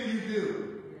everything that you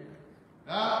do.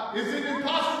 Is it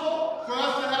impossible for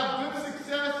us to have good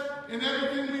success in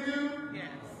everything we do? Yes.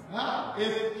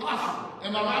 It's possible.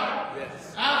 Am I right?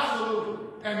 Yes. Absolutely.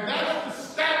 And that's the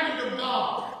standard of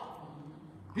God.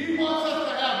 He wants us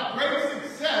to have great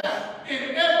success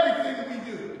in everything we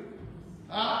do.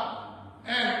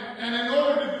 And in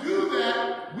order to do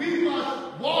that, we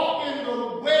must walk in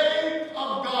the way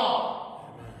of God.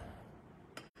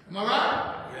 Am I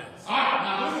right? Yes. All right,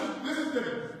 now this is the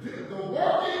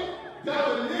working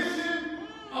definition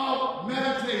of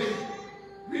meditation.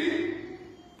 Read.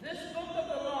 This book of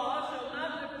the law shall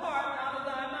not depart out of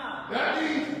thy mouth. That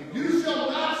means you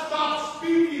shall not stop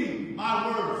speaking my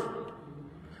word.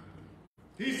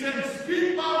 He said,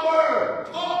 speak my word.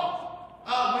 Talk.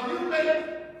 When you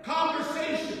make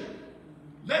conversation,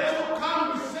 let your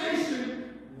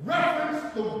conversation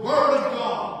reference the word of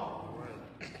God.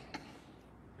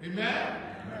 Amen?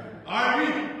 All right,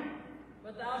 read.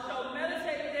 But thou shalt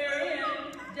meditate therein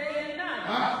day and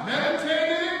night. Meditate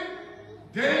in it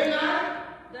day and night.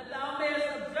 That thou mayest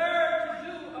observe to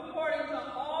do according to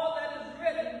all that is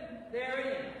written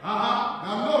therein.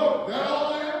 Now note, that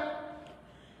all there?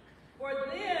 For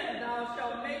then thou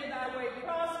shalt make thy way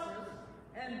prosperous,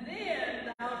 and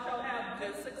then thou shalt have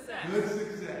good success. Good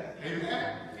success.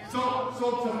 Amen? So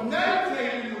to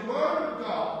meditate in the word of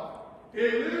God,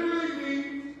 it literally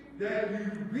means that you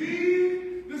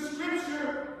read the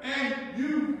scripture and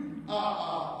you, I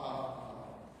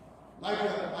had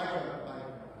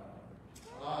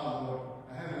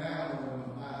an animal in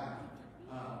my mind.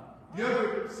 You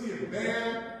ever see a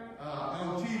bear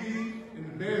on TV and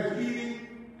the bear's eating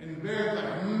and the bear's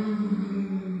like,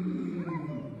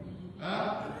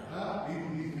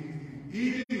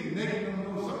 he's eating and making them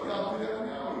know. Some of y'all do that when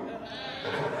y'all eat.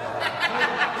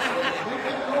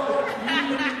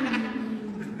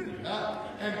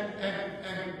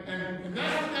 And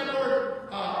that's what that word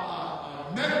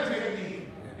meditate means.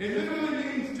 It literally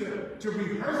means to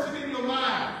rehearse it in your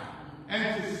mind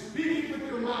and to speak it with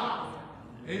your mouth.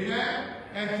 Amen?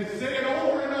 And to say it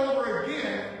over and over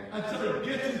again until it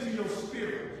gets into your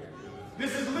spirit.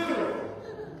 This is literal.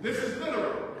 This is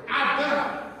literal. I've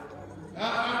done it.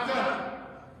 I've done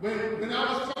it. When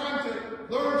I was trying to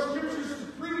learn scriptures to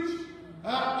preach,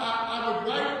 I would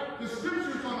write the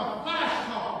scriptures on a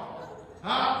flashcard.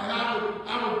 And I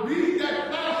would read that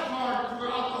flashcard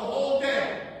throughout the whole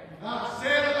day.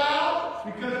 Say it aloud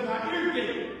because my ear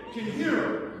gate can hear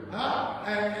it.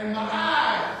 And my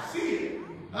eyes see it.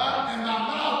 And my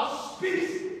mouth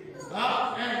speaks it.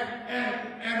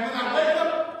 And when I wake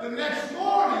up the next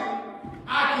morning,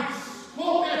 I can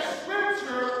quote that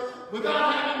scripture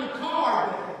without having the card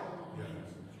there.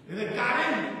 And it got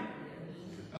in me.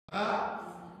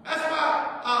 That's why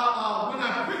when I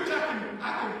preach, I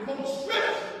can quote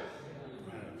scripture.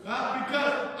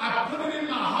 Because I put it in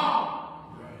my heart.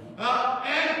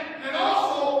 And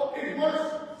also it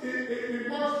works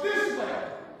this way.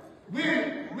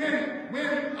 When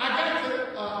I got to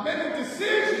make a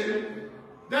decision,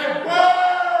 that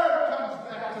word comes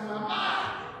back to my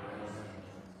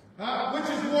mind, which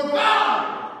is more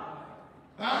valuable.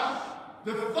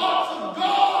 The thoughts of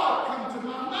God come to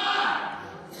my mind.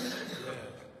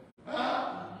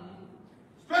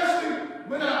 Especially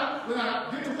when I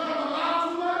get to run my mouth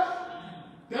too much,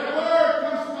 that word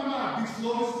comes to my mind. Be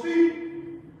slow to speak,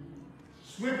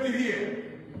 swift to hear,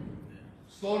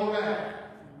 slow to wrath.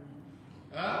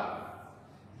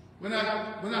 When I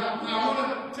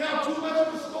want to tell too much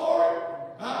of a story,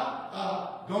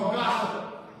 don't gossip.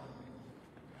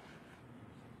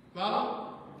 Follow?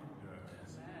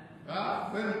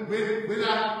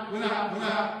 When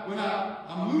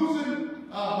I'm losing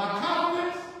my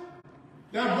confidence,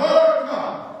 that word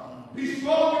comes. Be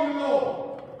strong in the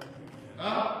Lord.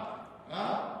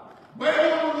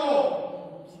 Wait on the Lord.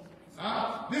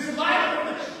 This life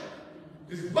affliction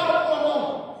is but for a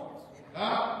moment.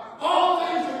 All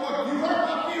things are working. You hurt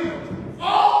my feelings.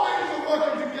 All things are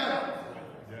working together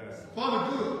for the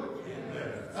good.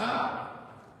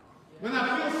 When I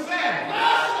feel sad,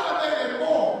 blessed are they that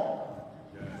mourn.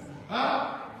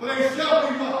 For they shall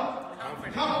be what?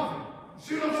 Comforted.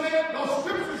 See what I'm saying? Those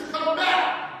scriptures come back.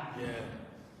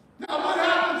 Now what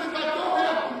happens if I don't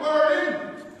have the word in me?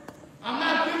 I'm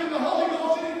not giving the Holy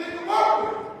Ghost anything to work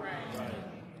with.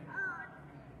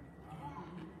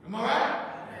 Am I right?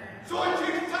 So it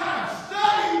takes time.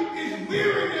 Study is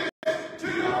weariness to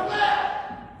your flesh.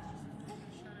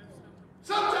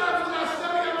 Sometimes when I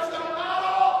study, I'm stuck out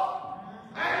off.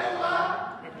 I ain't gonna lie.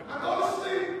 I go to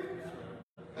sleep.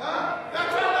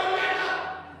 That's how I wake up.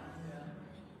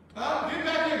 Get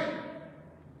back in.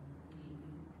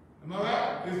 Am I right?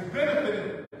 There's benefit in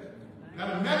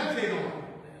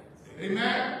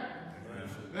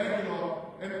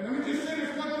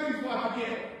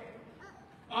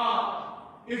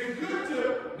It's good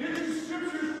to get you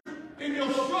scriptures in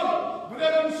your struggle,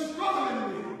 whatever you're struggling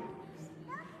with.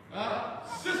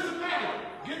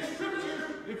 Systematic. Get scriptures.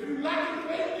 If you lack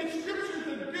faith, get scriptures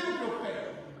that build your faith.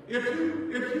 If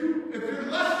you're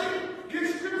lusting, get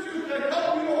scriptures that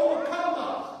help you to overcome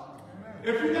lust.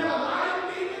 If you got a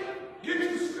lying demon, get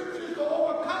you scriptures to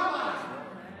overcome lying.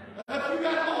 If you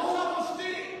got low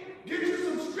self-esteem, get you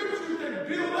some scriptures that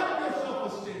build up your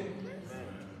self-esteem.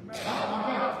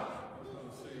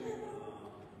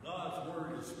 God's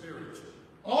word is spiritual.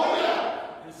 Oh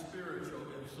yeah. It's spiritual,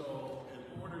 and so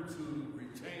in order to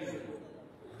retain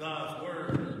God's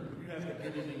word, you have to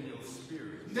get it in your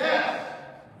spirit. Yes.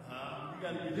 You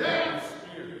got to get it in your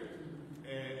spirit,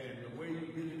 and the way you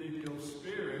get it in your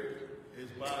spirit is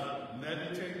by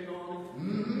meditating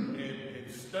on it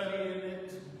and studying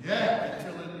it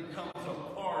until it becomes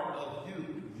a part of you.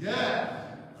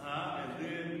 And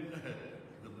then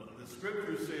the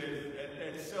scripture says at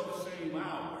that self-same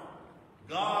hour,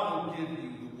 God will give you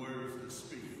the words to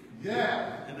speak.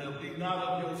 And it'll be not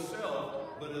of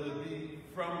yourself, but it'll be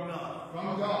from God.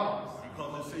 From God.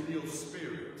 Because it's in your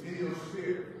spirit. In your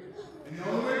spirit. And the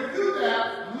only way to do that,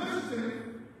 listening,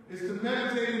 is to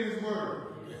meditate in His Word.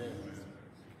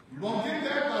 You won't get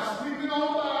that by sleeping on the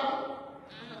Bible.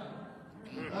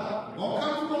 Won't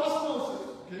come through osmosis.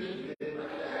 Can't get it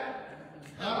like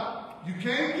that. You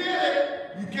can't get it.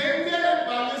 You can't get it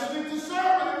by listening to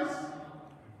sermons.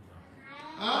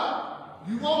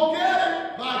 You won't get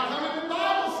it by coming to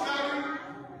Bible study.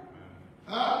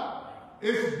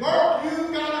 It's work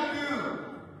you gotta do.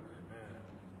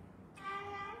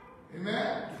 Amen?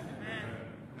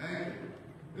 Thank you.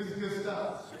 This is good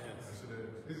stuff.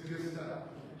 It's good stuff.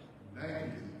 Thank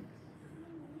you.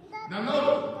 Now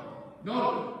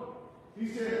notice. He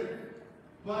said,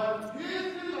 but his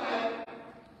delight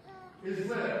is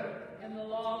where? In the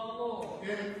law of the Lord.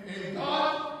 In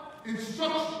God's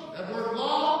instruction. That word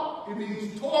law, it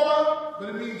means Torah, but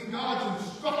it means God's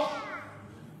instruction.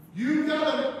 You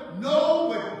gotta know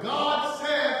what God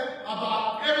says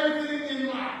about everything in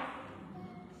life.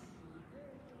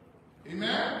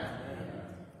 Amen?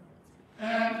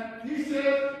 And he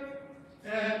said,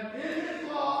 and in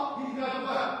his law, he does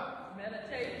what?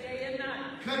 Meditate day and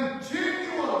night.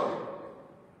 Continually.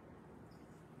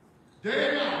 Day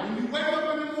and night. When you wake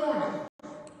up in the morning,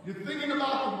 you're thinking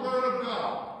about the Word of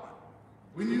God.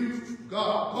 When you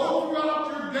go throughout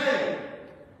your day,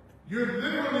 you're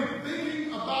literally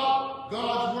thinking about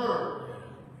God's Word.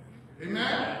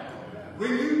 Amen? When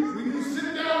you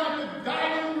sit down at the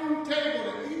dining room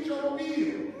table to eat your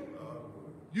meal,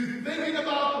 you're thinking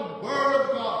about the Word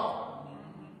of God.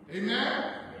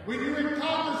 Amen? When you're in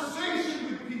conversation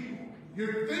with people,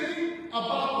 you're thinking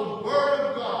about the Word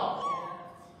of God.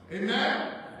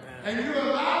 Amen? And you're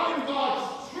allowing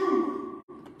God's truth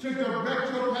to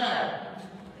direct your path.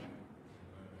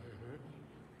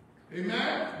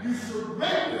 Amen? You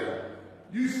surrender.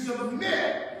 You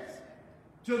submit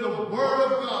to the Word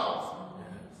of God.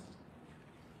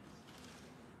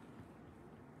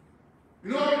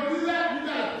 In order to do that, you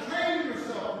got to train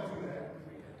yourself to do that.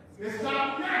 It's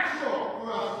not natural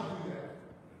for us to do that.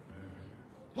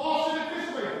 Paul said it this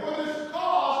way, for this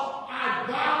cause I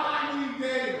bow my knee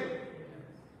daily.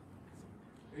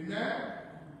 Amen?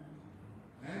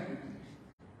 Thank you.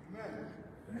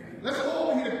 Amen. Let's go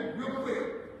over here real quick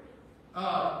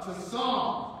to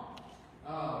Psalm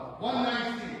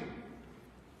 119.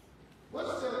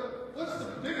 What's the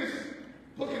biggest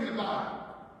book in the Bible?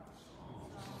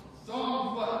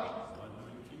 Psalm what?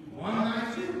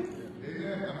 119.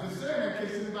 Amen. I'm just saying, in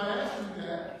case anybody asks you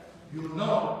that, you'll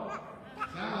know.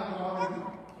 Sound like you already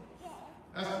know.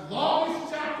 That's the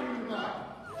longest chapter in the Bible.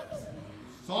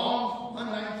 Psalm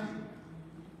 119.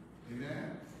 Amen.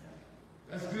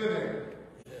 That's good, Aaron.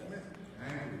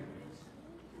 Thank you.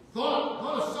 Go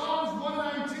to Psalms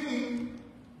 119,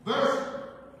 verse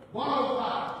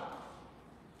 105.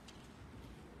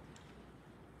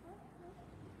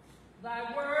 Thy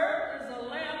word is a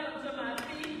lamp unto my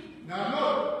feet. Now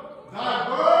note, thy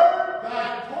word, thy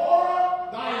Torah,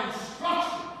 thy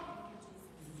instruction.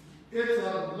 It's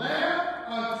a lamp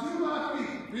unto my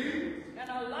feet. Read. And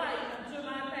a light unto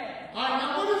my path. All right, now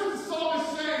what is the psalmist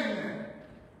saying there?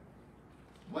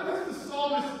 What is the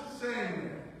psalmist saying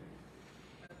there?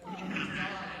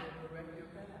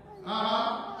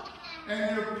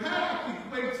 And your path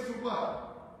equates to what?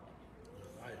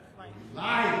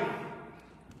 Life.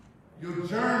 Your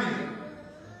journey.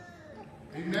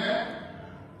 Amen.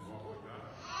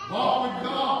 Walk with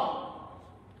God.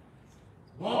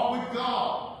 Walk with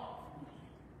God.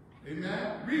 Amen.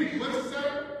 Read. What's it say?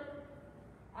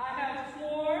 I have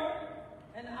sworn,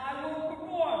 and I will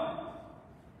perform it,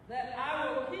 that I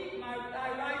will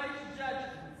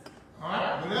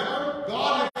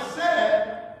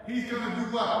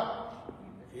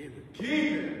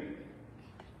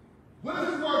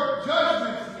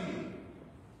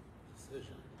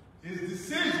His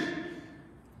decision.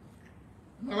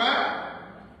 All right?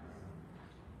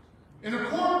 In a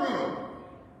courtroom,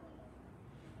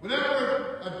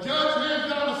 whenever a judge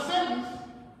hands down a sentence,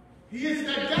 he hits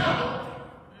that gavel.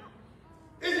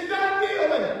 It's done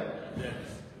deal in it. Yes.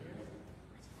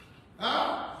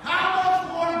 How much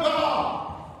more God,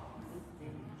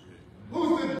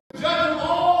 who's the judge of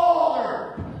all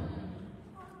earth?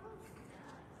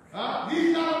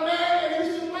 He's not a man that he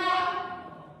should lie,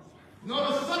 nor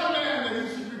the son of man that he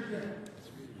should repent.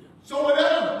 So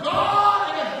whatever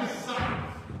God has decided,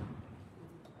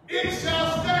 it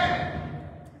shall stand.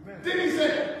 Then he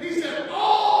said,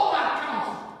 all that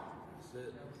counsel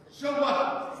shall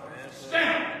what?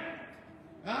 Stand.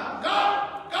 God,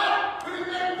 when he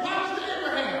made promise to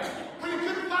Abraham, when he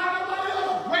couldn't find nobody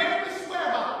else greater to swear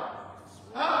about,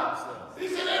 he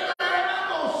said, Abraham, I'm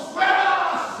going to swear by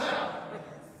myself.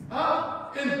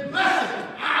 In blessing,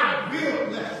 I will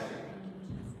bless you.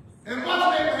 And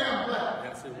what's Abraham blessed?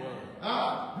 Yes, it was.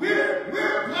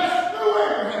 We're blessed through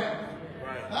Abraham.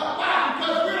 Right. Why?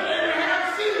 Because we're Abraham's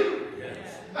seed. Yes.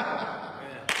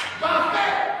 By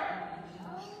faith.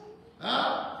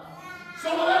 So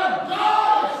whatever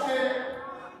God has said,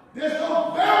 there's no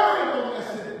variableness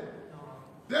in it.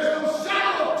 There's no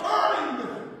shadow of turning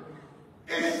with it.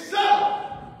 It's settled.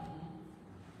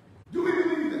 Do we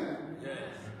believe that? Yes.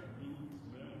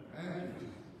 Thank you.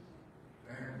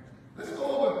 Thank you. Let's go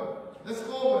over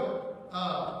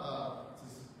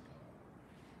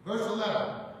verse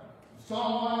 11.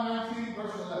 Psalm 119,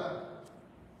 verse 11.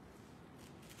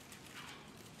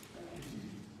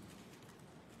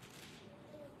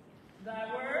 Thy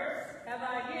words have I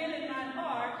hid in my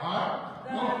heart, All right.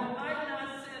 that I might not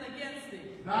sin against thee.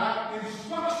 Thy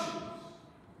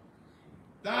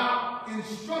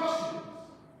instructions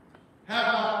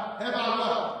have I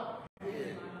what?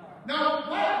 Now,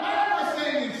 why am I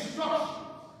saying instructions?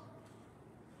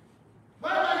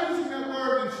 Why am I using that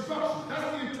word instructions? That's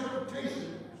the interpretation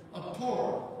of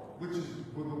Torah, which is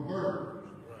with a word.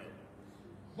 Right.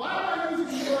 Why am I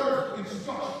using the word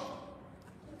instruction?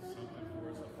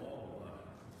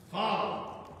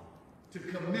 Follow, to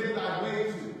commit thy way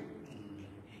to.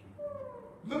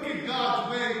 Look at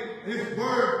God's way, his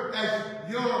word,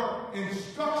 as your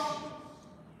instructions.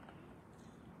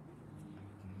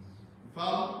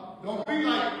 Follow? Don't be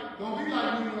like me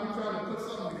when I'm trying to put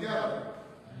something together.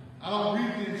 I don't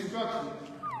read the instructions,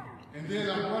 and then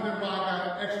I'm wondering why I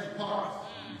got extra parts.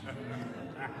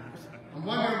 I'm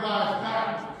wondering why it's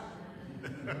backwards.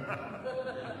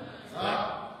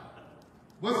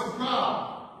 What's the problem?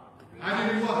 I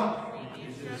didn't what?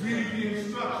 Read the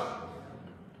instructions.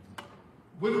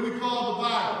 What do we call the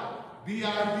Bible?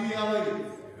 B-I-B-L-E.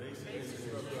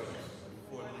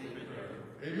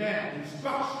 Amen.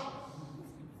 Instructions.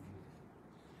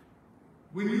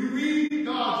 When you read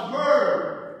God's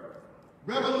word,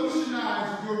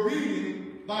 revolutionize your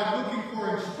reading by looking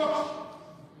for instructions.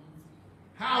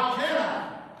 How can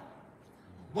I?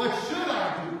 What should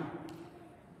I do?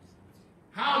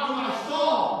 How do I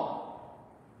solve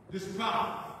this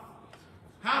problem?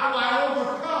 How do I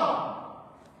overcome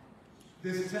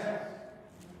this test?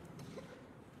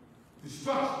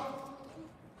 Instruction.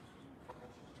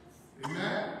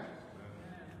 Amen?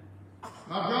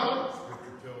 My brother?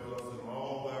 Scripture tells us in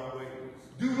all thy ways.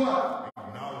 Do what?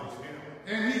 Acknowledge him.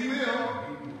 And he will. He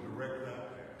will direct thy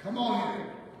path. Come on here.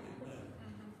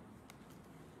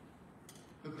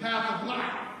 The path of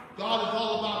life. God is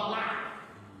all about life.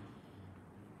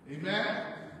 Amen?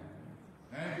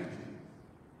 Thank you, Jesus.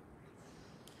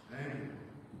 Thank you.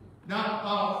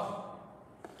 Now,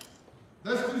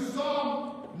 let's do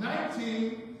Psalm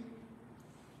 19,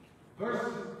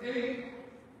 verses 8.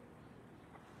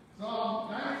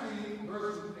 Psalm 19,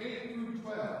 verses 8 through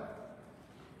 12.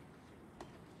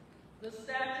 The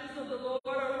statutes of the Lord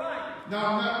are right.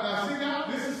 Now, see now,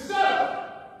 this is settled.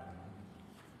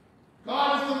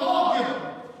 God is the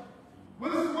lawgiver.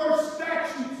 What does the word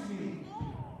statutes mean?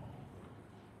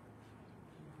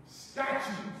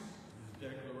 Statutes.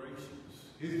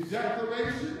 His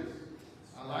declarations.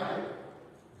 I like it.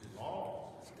 His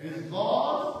law. His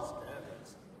laws.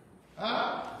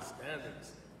 Standards. Standards.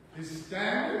 His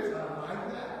standards. I like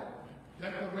that.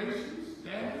 Declarations,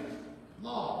 standards,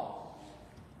 laws.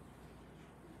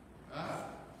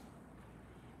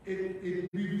 It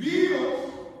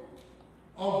reveals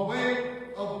a way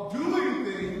of doing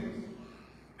things,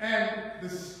 and the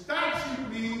statute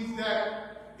means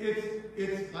that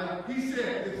it's like he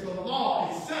said, it's a law,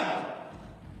 it's settled.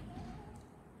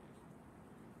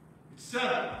 It's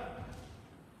settled.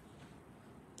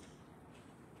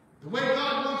 The way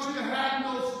God wants you to have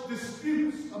those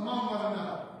disputes among one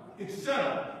another, it's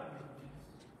settled.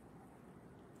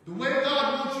 The way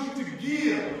God wants you to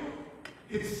give,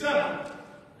 it's settled.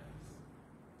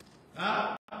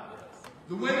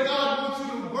 The way God wants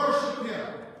you to worship Him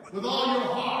with all your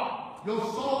heart, your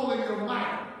soul, and your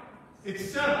might,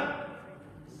 it's settled.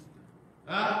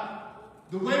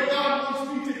 The way God wants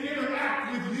me to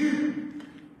interact with you.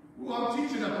 Ooh, I'm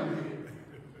teaching up in here.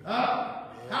 How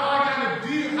I gotta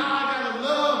deal, how I gotta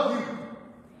love you.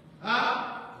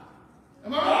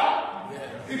 Am I right?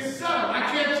 Yes. It's settled. I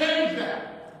can't change that.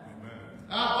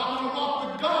 If I'm gonna walk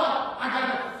with God, I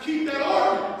gotta keep that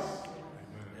ordinance.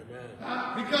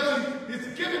 Because it's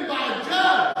given by a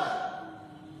judge.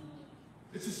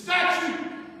 It's a statute.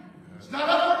 It's not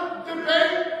up for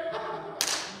debate.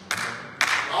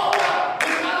 Oh, no.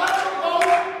 It's not up for vote.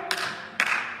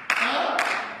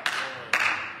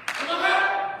 Am I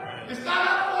right? It's not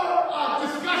up for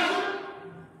discussion.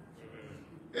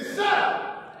 It's settled.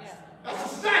 That's a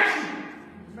statute.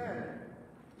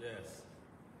 Yes.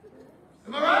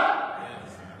 Am I right?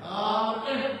 Yes.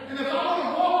 And if I want to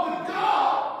walk with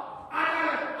God, I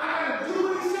gotta do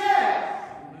what He says.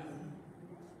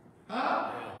 In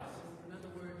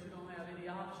other words, you don't have any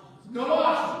options. No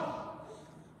options.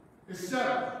 It's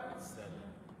settled.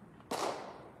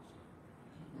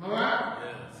 Am I right?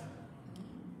 Yes.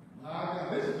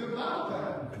 This is good Bible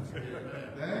time.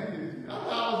 Thank you. I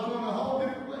thought I was going a whole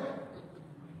different way.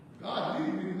 God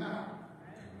lead me tonight.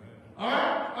 All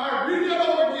right, read that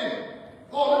over again.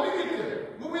 Oh, let me get there.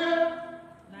 Where we at?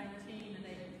 19 and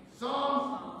 8.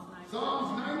 Psalms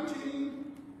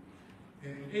 19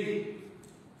 and 8.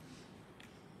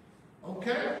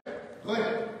 Okay? Go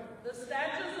ahead. The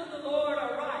statutes of the Lord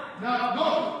are right. Now, no,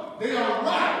 they are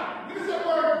right. What does that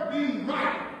word mean,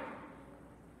 right?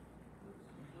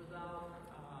 Without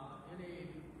any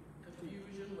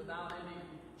confusion, without any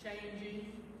changing.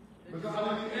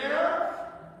 Without any error,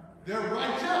 they're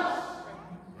righteous.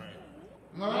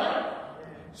 Am I right?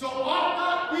 So ought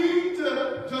not we to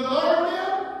learn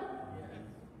them?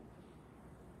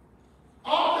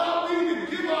 Ought not we to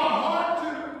give our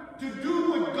heart to do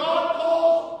what God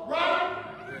calls right?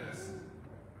 Yes.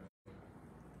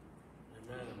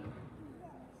 Amen.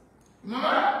 Am I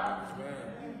right?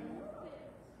 Amen.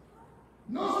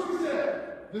 Notice what he said.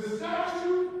 The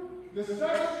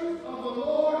statutes of the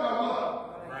Lord are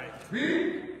what? Right. Read.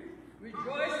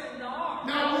 Rejoice in the heart.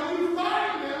 Now when you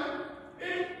find them,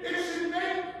 it should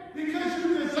make, because you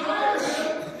desire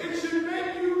them, it should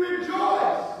make you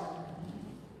rejoice.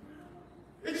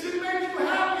 It should make you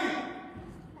happy.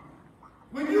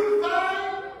 When you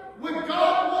find what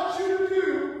God wants you to do,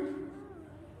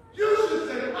 you should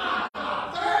say, my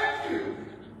God, thank you.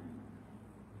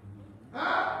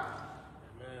 Huh?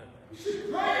 Amen. You should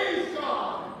praise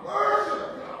God, worship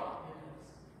God.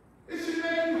 It should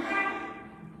make you happy.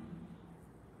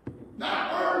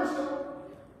 Not burdensome,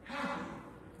 happy.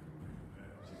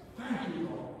 Thank you,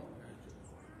 Lord.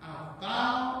 I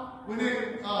found when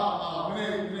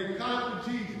they conquered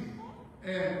Jesus,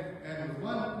 and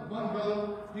one brother,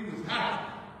 he was happy.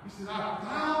 He said, I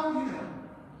found him.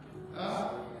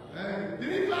 And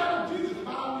did he find Jesus?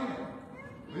 Found him.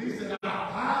 But he said, I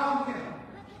found him.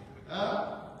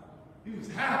 He was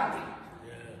happy.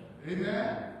 Yeah. Amen.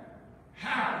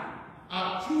 Happy.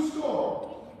 True story.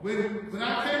 When I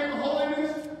came to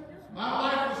holiness, my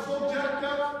life was so jacked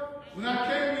up. When I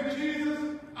came to Jesus,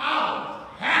 I was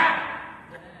happy.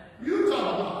 You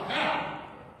talk about happy.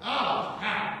 I was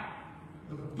happy.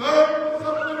 The burden was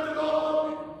uplifted off of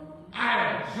me. I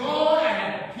had joy. I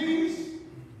had peace.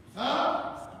 I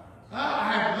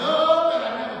had love that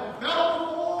I never felt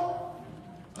before.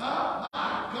 My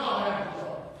God, I had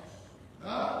joy.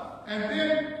 And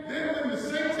then when the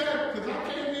saints had, because I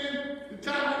came in the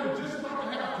time they were just about to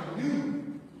have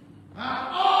communion.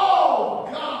 Oh,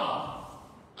 God.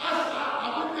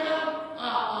 I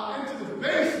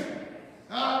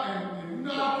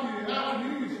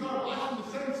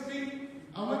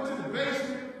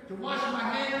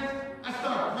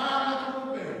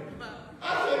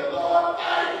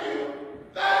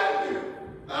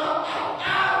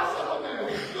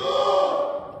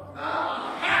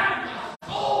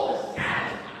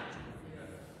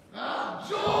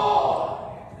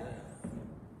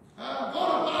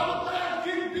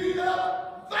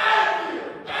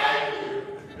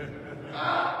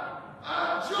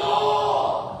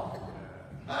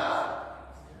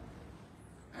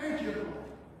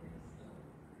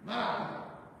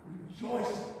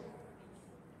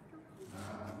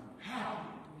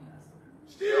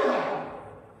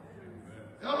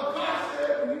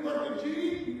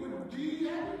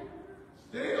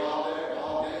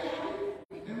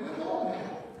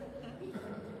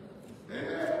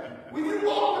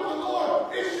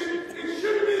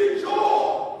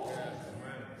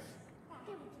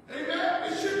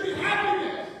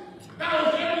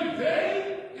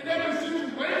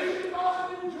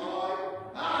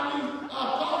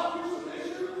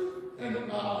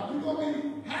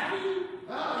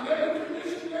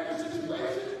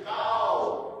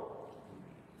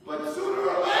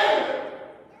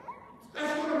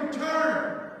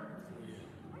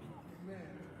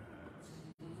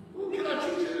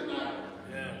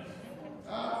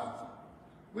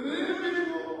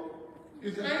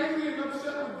is angry and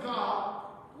upset with God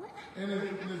and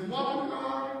is walking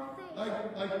around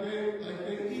like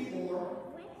they eat or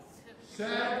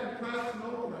sad, depressed, and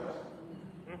oppressed,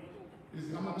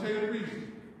 I'm going to tell you the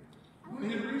reason. You want to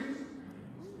hear the reason?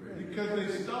 Because they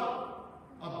stop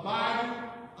abiding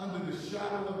under the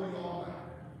shadow of the Almighty.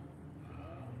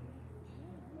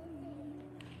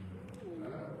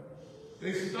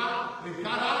 They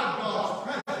got out of God's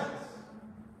presence.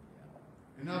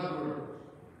 In other words.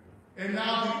 And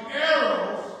now the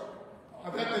arrows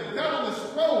that the devil is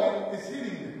throwing is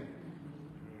hitting them.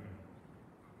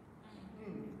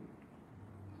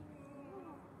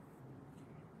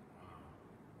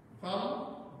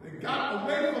 Follow? They got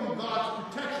away from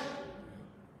God's protection.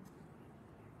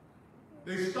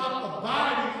 They stopped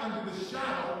abiding under the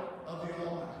shadow of the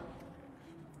Almighty.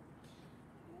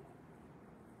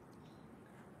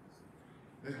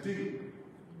 That's deep.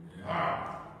 All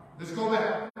right. Let's go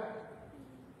back.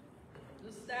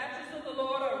 The statutes of the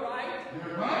Lord are right.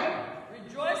 They're right.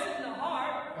 Rejoice in the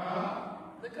heart.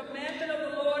 The commandment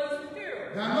of the Lord is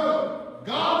pure. Now look,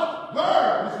 God's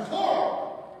word is Torah.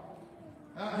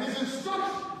 His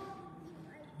instructions,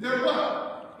 they're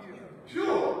what?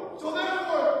 Pure. So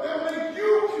therefore, they'll make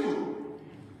you pure.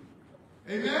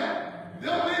 Amen?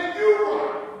 They'll make you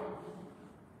right.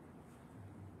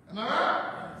 Am I right?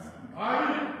 Are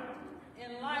you?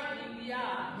 Enlightening the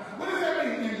eyes. Now, what does that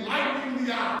mean, enlightening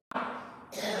the eyes?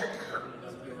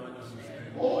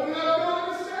 Open up your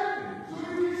understanding so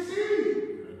you can see.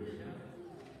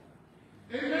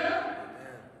 Amen?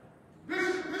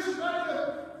 Bishop Becca,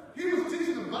 he was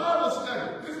teaching a Bible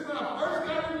study. This is when I first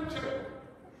got into church.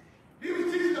 He was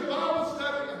teaching a Bible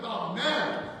study about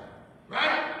marriage,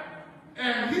 right?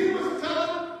 And he was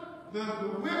telling the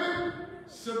women,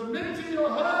 submit to your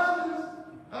husbands.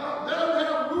 Let them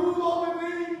have rule over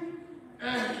me.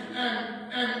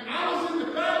 And I was in the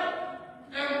back,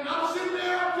 and I'm sitting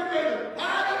there, I'm getting ready to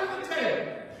ride on the table.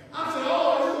 I said,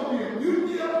 oh, it's going to be a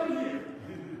mutiny up in here.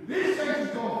 These things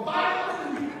is going to fight up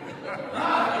in here.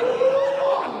 I'll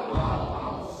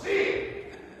see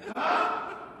it.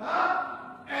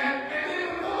 And then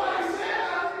when nobody said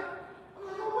nothing, I'm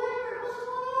like, oh, wait a minute, what's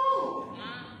going on?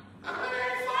 I mean, they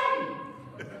ain't fighting.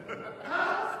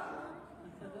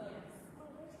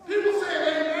 People say,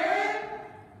 amen.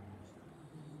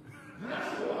 And I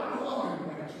said, well, I don't want to be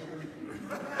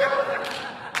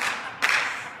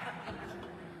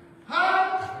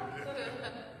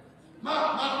My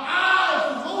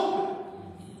eyes was open.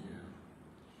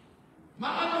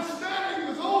 My understanding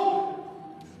was open.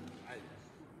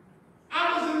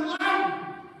 I was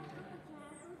enlightened.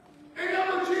 Ain't that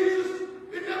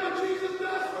what Jesus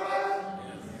does for us?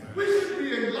 We should be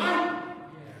enlightened.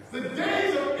 The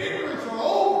days of ignorance are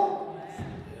over.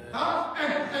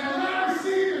 And when I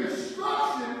receive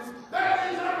instructions, that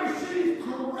means I receive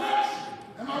correction.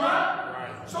 Am I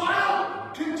right? So I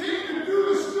don't continue to do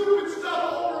the stupid stuff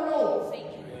over and over.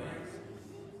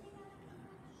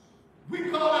 We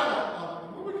call that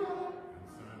what we call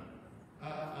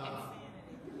that?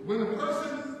 When a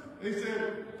person, they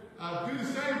said, do the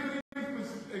same thing but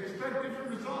expect different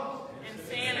results.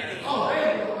 Insanity. Oh,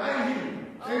 there you go. I ain't hear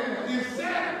you.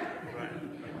 Insanity.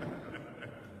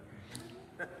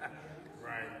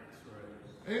 Right.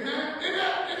 Amen? Isn't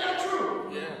that true?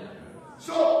 Yeah.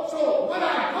 So when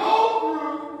I go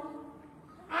through,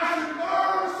 I should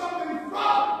learn something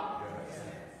from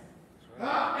it.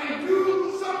 And do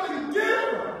something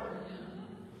different.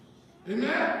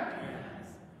 Amen?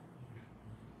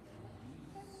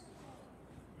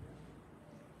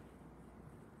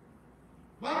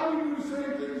 Why don't we do the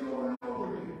same things over and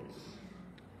over again?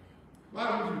 Why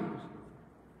don't we do this?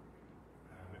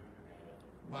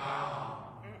 Wow.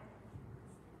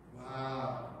 Wow.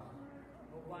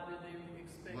 But why did they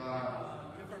expect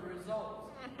different results?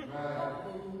 Right.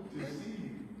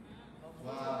 Deceive.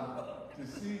 Wow.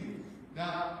 Deceive.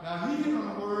 Now he gave on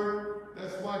the word.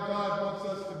 That's why God wants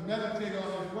us to meditate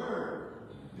on his word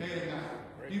day and night.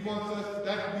 He wants us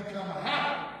that to become a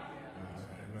habit.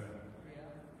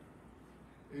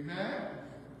 Amen?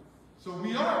 So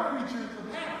we are creatures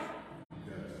of habit.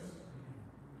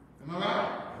 Am I right?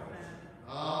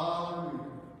 Hallelujah.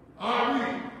 All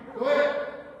right, go ahead.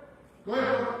 Go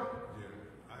ahead.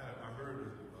 Yeah, I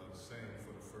heard a saying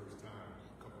for the first time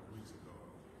a couple of weeks ago,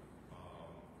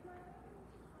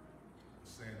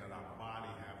 saying that our body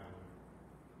has a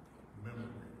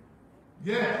memory.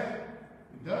 Yes,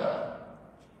 it does.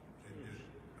 It is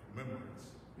remembrance.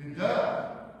 It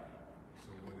does. So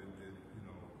when we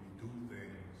do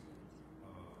things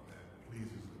that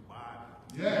pleases the body,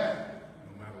 Yes.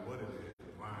 no matter what it is,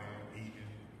 lying,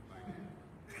 eating, like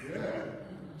Yeah.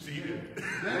 cheating.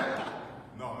 Yeah.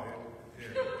 No,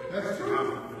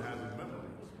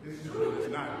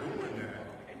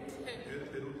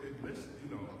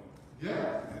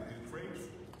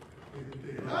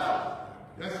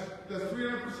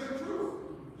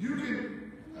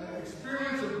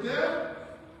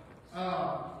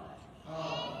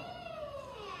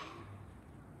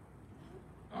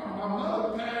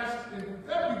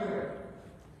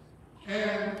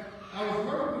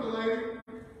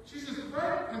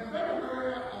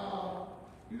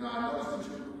 know, I noticed that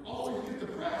you always get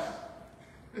depressed.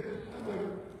 I'm like,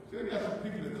 I got some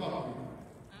people that talk to me.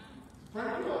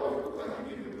 Frank, you always look like you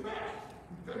get depressed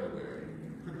in February.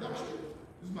 Your production,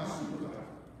 this is my supervisor.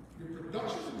 Your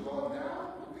production is going down.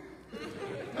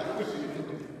 That's what she's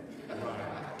doing.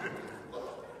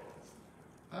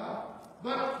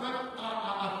 But I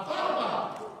thought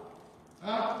about it.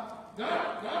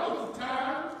 That was the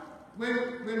time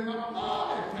when my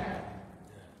mom had passed.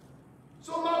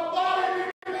 So my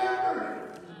body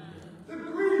remembered the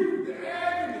grief, the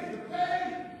agony, the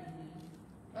pain.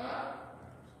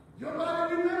 Your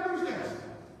body remembers that stuff.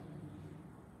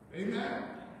 Amen.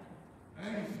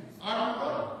 Thank you. All right,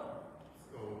 brother.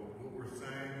 So what we're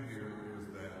saying here is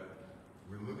that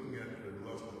we're looking at the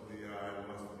lust of the eye, the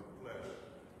lust of the flesh.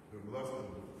 The lust of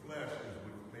the flesh is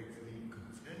what makes me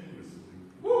continuously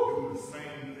do the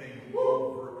same thing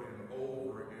over and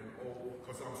over and over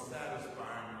because I'm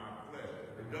satisfying my flesh.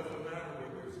 It doesn't matter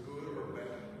whether it's good or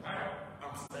bad.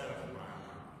 I'm satisfying my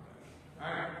flesh.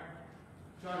 All right.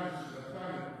 Trying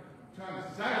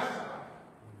to satisfy.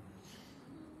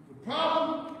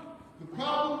 The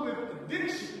problem with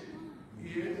addiction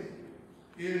is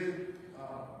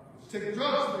let's take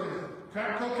drugs for instance,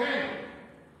 crack cocaine.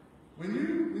 When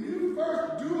you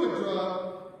first do a drug,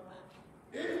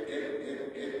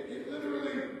 it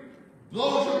literally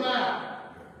blows your mind,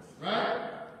 right?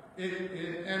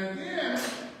 And then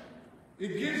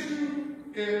it gives you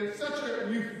such a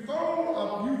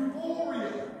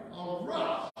euphoria, a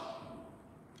rush,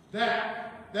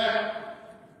 that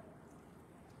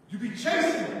you be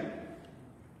chasing it,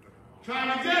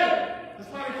 trying to get it. That's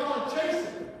why they call it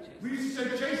chasing. We used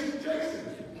to say chasing.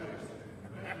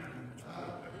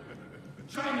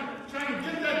 Trying to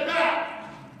get that back.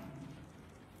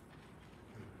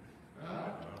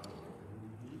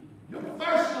 Your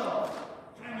first love,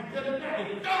 trying to get it back.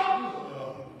 It felt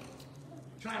good.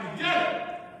 Trying to get it.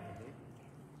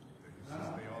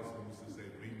 They also used to say,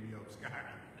 beat me up, Scott.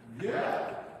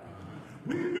 Yeah.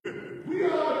 We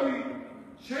ought to be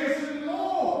chasing the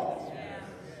Lord.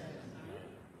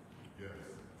 Yes.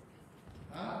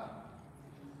 Huh?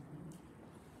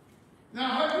 Now,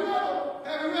 have you ever,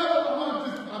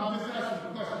 I'm just asking a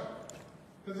question,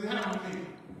 because it happened to me.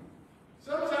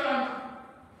 Sometimes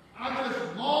I just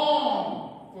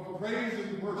long for praise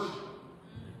and worship.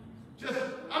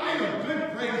 I mean a good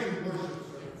praise and worship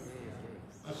service.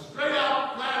 A straight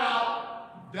out, flat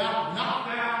out, knock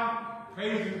down,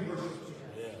 praise and worship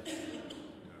service.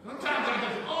 Sometimes I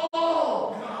just,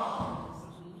 oh God,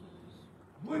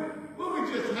 would we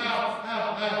just have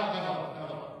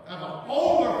an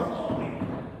overflowing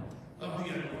of the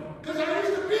anointing? Because I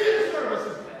used to be in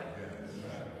services.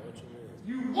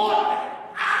 You want it.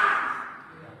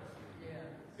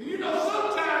 And you know,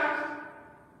 sometimes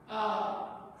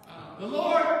the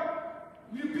Lord,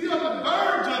 you be on the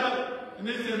verge of it, and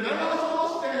they say, let us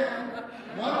all stand,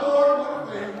 one Lord, one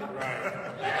faith.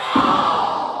 Right. Like,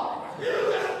 oh, you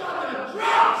just about to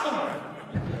drop something.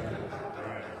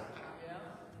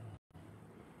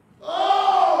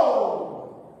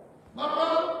 Oh, my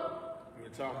brother. We were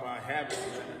talking about habits.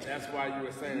 That's why you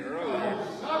were saying earlier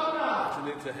that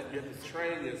you have to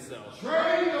train yourself.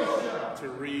 Train yourself to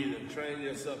read and train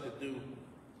yourself to do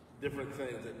different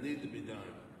things that need to be done.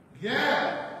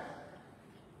 Yeah.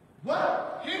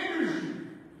 What hinders you?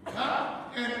 Huh?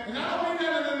 And I don't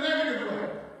mean that in a negative way.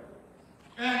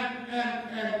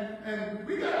 And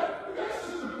we got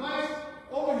Sister Blanche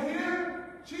over here.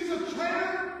 She's a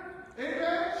trainer.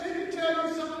 Amen. She can tell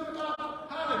you something about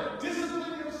how to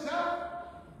discipline yourself.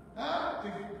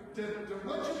 To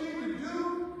what you need to do.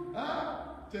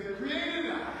 To create a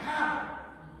habit.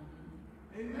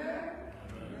 Amen.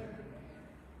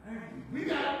 We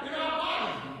got in our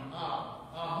body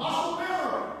muscle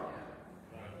memory.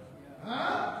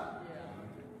 Huh?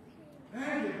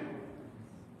 Thank you.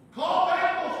 Call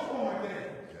back those former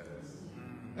days.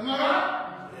 Am I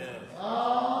right? Yes.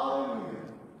 Oh,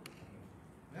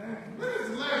 yeah. When is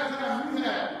the last time you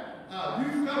had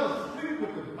you fell asleep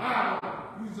with the Bible?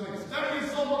 You was like studying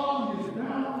so long, you was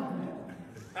down.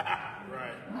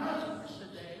 Right. Huh?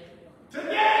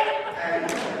 Today? Hey.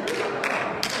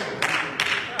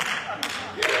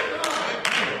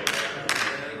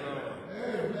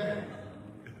 Amen.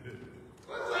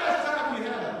 When's the last time you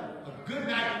had a good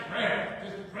night prayer?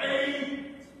 Just pray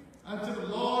unto the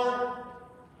Lord.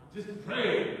 Just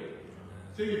pray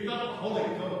till you felt the Holy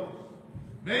Ghost.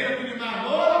 Made up in your mind,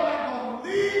 Lord, I'm not going to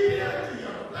leave you until you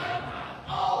let my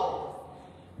soul.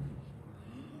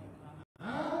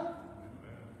 Huh?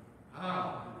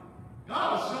 God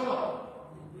will show up.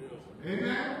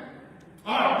 Amen.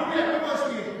 All right, where we at? What verse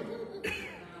we in?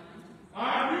 All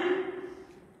right, read.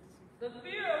 The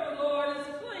fear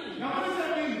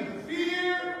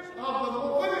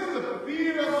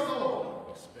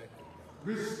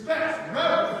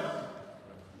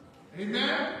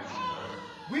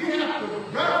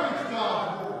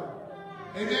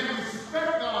Amen.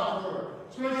 Respect God's word.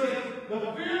 So it says, the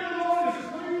fear of the Lord is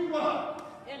clean what?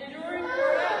 Enduring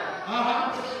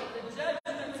forever. The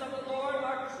judgments of the Lord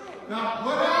are true. Now,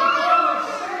 whatever God has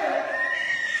said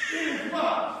is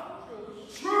what?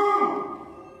 True.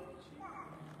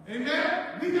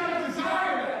 Amen. We got to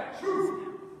desire that. Truth.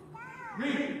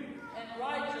 Read it. And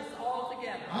righteous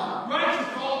altogether.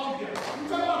 Righteous altogether. We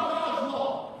talk about God's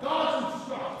law, God's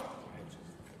instruction.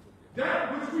 That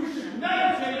which we should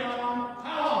meditate on,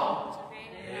 how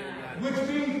often? Which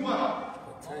means what?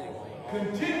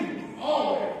 Continue.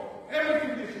 Always. Every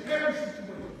condition, every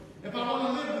situation. If I want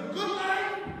to live the good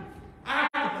life, I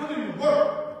have to put in the work.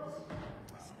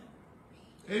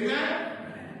 Amen?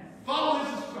 Follow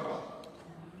his instruction.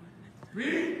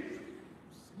 Read.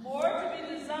 More to be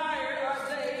desired are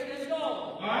they than gold.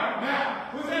 All right, now,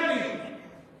 what does that mean?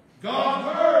 God's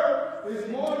word is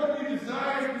more to be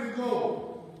desired than gold.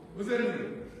 What does that mean?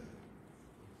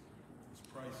 It's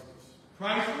priceless.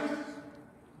 Priceless?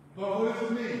 But what does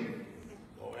it mean?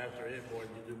 Go after it more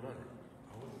than you do money.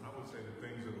 I would say the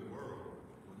things of the world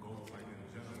would go like in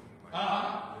general. Like,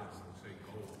 yes, say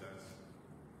gold, that's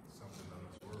something of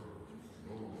this world.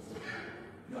 Gold.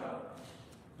 Yeah.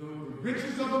 The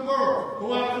riches of the world go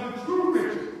after the true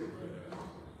riches.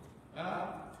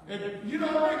 And you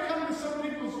know, when it comes to some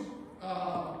people's,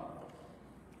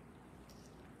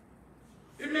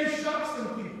 it may shock some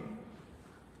people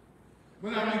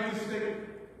when I make this statement.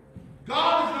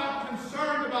 God is not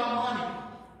concerned about money.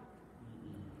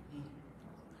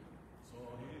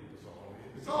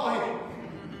 It's all here.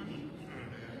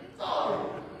 It's all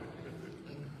here.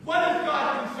 What is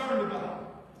God concerned about?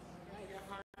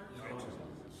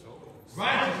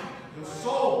 Righteousness, the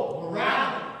soul,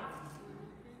 morality.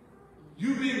 You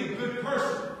being a good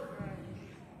person.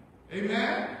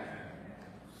 Amen?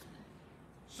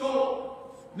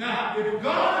 So, now, if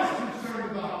God is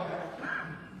concerned about that,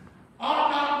 ought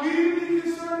not we be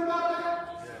concerned about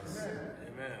that? Yes.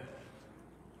 Amen.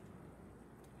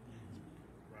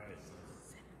 Right.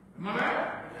 Am I right?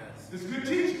 Yes. It's good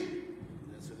teaching.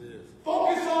 Yes, it is.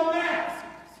 Focus on that.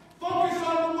 Focus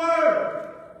on the word.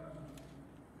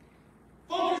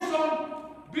 Focus on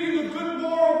being a good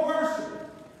moral person.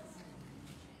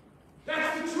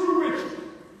 That's the true riches.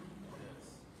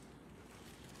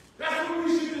 That's what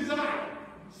we should desire.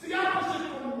 It's the opposite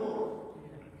from the world.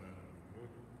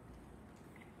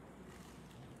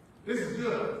 This is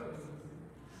good.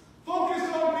 Focus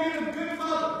on being a good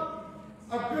mother,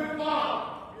 a good father,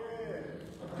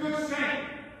 a good saint,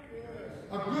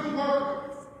 a good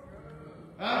worker,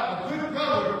 a good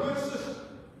brother, a good sister.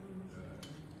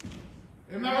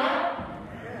 Am I right?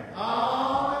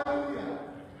 Hallelujah.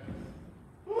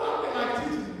 Ooh, I feel like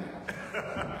teaching that.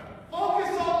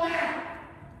 Focus on that.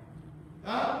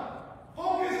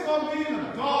 Focus on being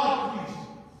a God pleaser.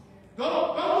 Don't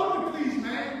look to please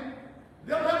man.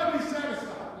 They'll never be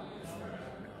satisfied.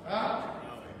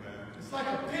 It's like a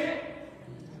pit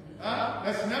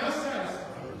that's never satisfied.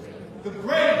 The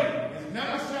grave is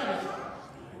never satisfied.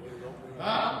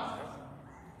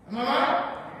 Am I right?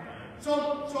 So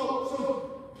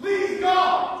please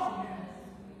God.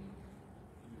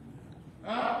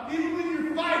 Even when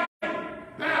you're fighting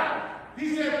battle,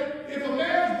 he said, if a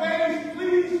man's ways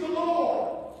please the Lord,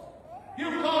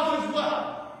 he'll cause his what?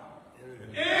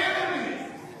 Enemies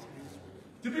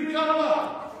to become what?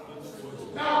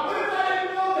 Now, what if I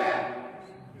didn't know that?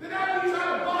 Then I'd be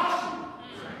trying to box you.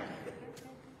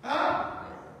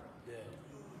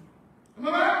 Am I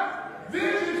right?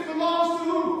 Vengeance belongs to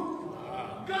who?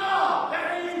 God. That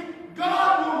means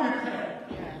God will repay.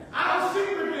 I don't seek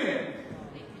revenge.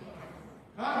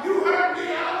 You hurt me,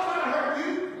 I'll try to hurt you.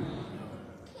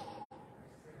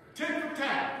 Tit for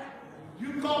tat. You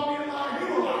call me a liar, you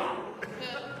a liar.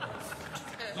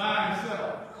 Lie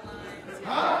himself.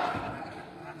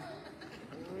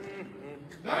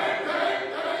 That ain't nothing.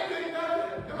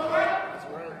 Am I right?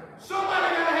 Somebody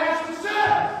gotta have some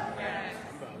sense.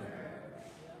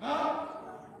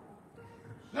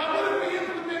 Now what if we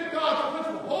implement God's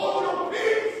principle? Hold your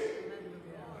peace.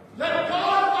 Let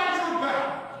God fight your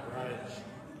battle.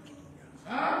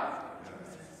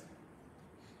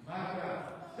 My God.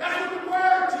 That's what the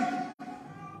word teaches.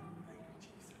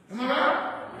 Am I right?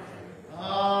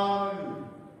 Hallelujah.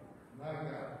 My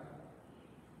God.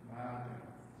 My God.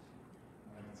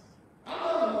 I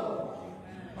love the Lord.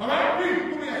 All right, read.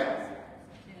 Who we have?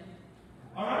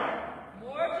 All right.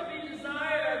 More to be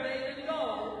desired are they than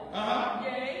gold,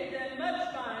 yea, than much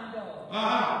fine gold.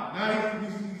 Now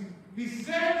he's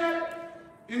saying that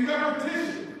in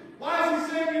repetition. Why is he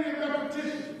saying it in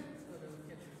repetition?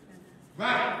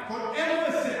 Right, for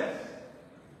emphasis.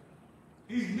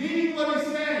 He's meaning what he's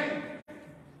saying.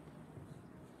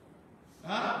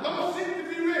 Don't seek to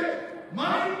be rich.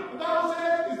 Money, the Bible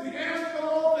says, is the answer to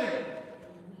all things.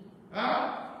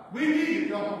 We need it,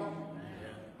 don't we?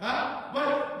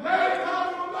 But let it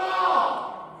come from God.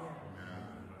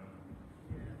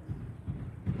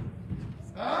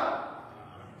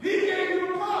 He gave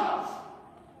you a promise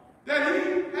that He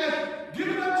has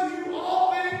given unto you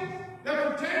all things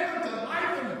that pertain unto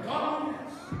life and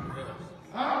godliness.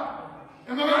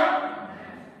 Am I right?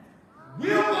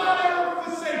 Will God ever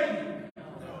forsake you?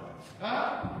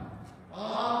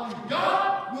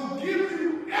 God will give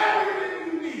you everything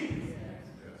you need.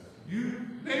 You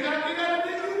may not get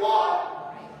everything you want.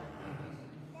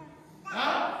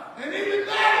 And even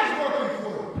that is working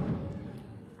for you.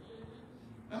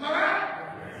 Am I right?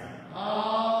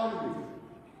 Hallelujah.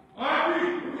 All right,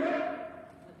 read.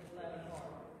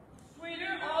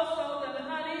 Sweeter also than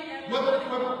honey and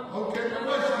Okay, what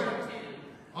was it?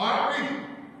 All right, read.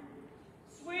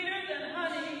 Sweeter than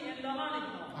honey in the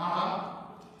honeycomb.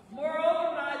 Moreover,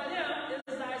 by them is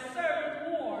thy servant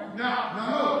warned. Now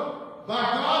look. By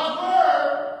God's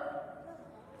word,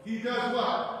 He does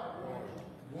what?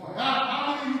 Warn.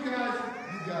 How many of you guys,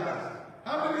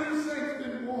 how many of you saints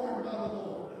been warned by the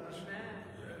Lord?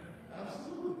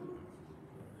 Absolutely.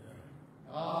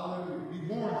 Hallelujah. He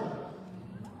warns us.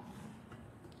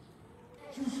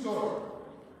 True story.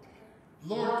 The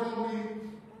Lord told me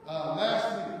last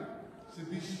week to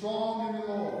be strong in the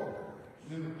Lord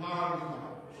and in the power of His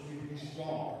might. Be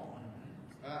strong.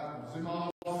 I was in my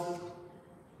office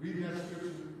reading that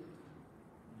scripture.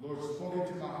 The Lord spoke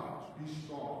into my heart. Be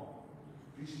strong.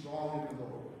 Be strong in the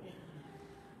Lord.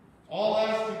 All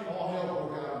last week, all hell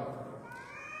broke out on me.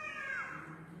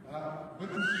 I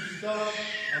went through some stuff.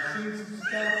 I've seen some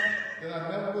stuff that I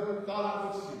never would have thought I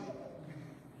would see.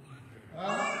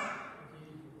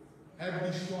 Had to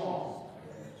be strong.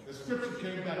 The scripture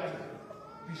came back to me.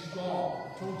 Be strong. I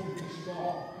told you to be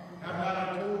strong. Have not I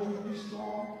told you to be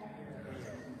strong?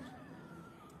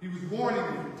 He was warning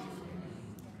you.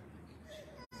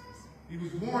 He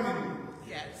was warning you.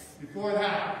 Yes. Before it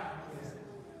happened.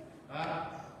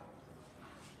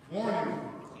 Warning you.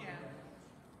 Yeah.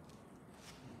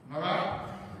 All right?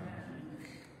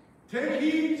 Take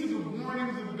heed to the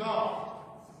warnings of God.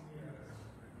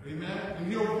 Amen? And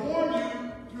He'll warn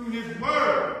you through His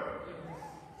word.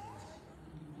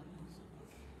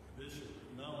 Bishop,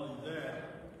 not only that,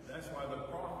 that's why the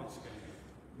prophets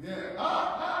came. Yeah.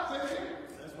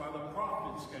 That's why the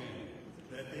prophets came.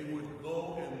 That they would go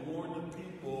and warn the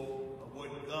people of what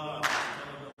God is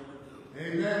telling them to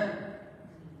do. Amen.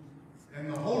 And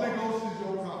the Holy Ghost is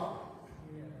your prophet.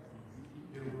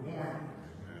 It'll warn you.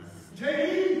 Take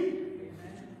heed.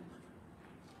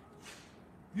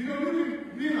 You know, you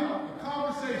can be in a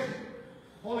conversation.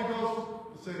 Holy Ghost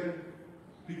will say,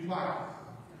 be quiet.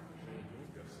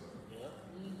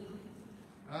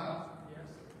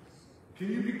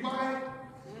 Can you be quiet?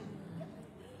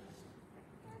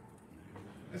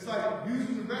 It's like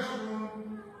using the restroom,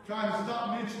 trying to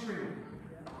stop midstream.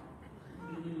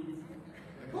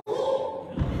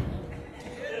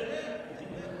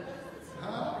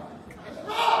 That's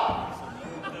wrong.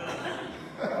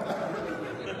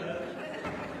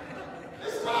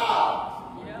 It's wrong.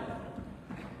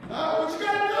 What you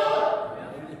gotta do?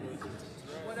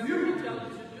 Whatever you tell us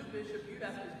to do, Bishop, you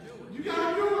have to do it. You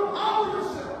gotta do it. Humble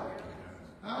yourself.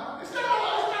 It's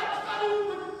not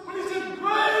even when He says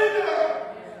greater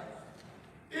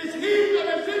is He that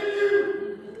is in you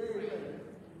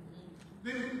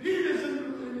than he is in the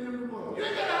world. You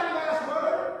ain't gotta have the last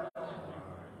word.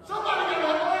 Somebody gotta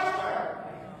have the last word.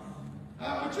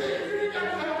 But you ain't gotta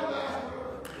have the last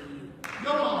word.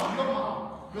 Your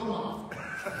mom.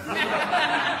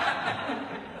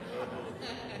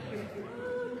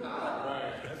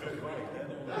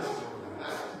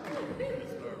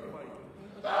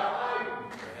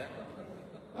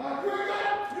 You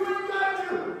ain't got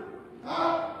to.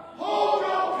 Hold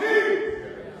your peace.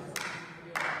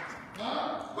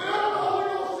 Whatever the Holy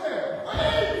Ghost says,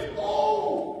 praise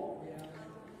hold.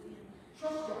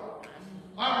 Trust God.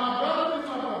 My brother is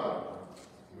my brother.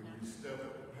 When you step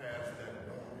past that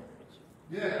boundary,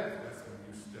 Yeah. that's when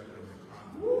you step into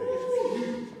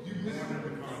condemnation. You missed Born it.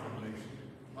 into condemnation.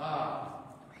 Wow.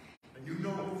 And you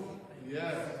know it.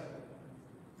 Yes.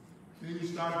 Then you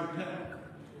start repenting.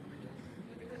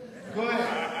 Go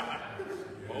ahead.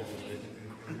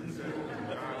 He said,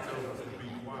 God tells us to be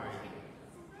quiet.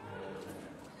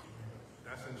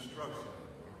 That's instruction.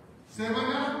 Say what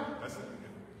now? That's it.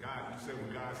 God, you said when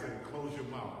God said, close your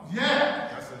mouth. Yeah.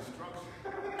 That's instruction.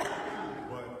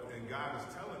 And God is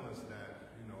telling us that,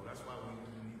 that's why we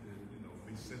need to,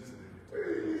 be sensitive. But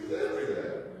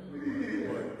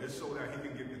it's so that He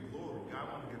can get the glory. God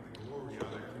wants to get the glory. glory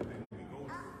out of everything we go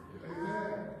through. Amen.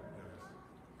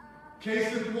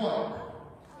 Yes. Case in point,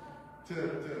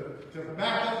 to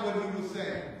back up what he was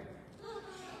saying.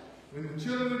 When the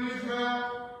children of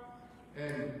Israel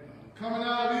and coming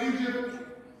out of Egypt,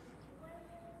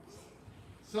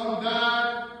 some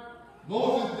died,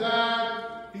 Moses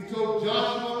died, he told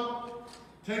Joshua,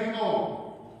 take him over.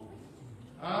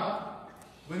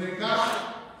 When they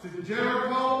got to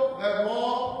Jericho, that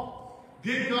wall,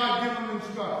 did God give them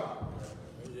instruction?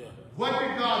 Yeah. What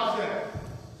did God say?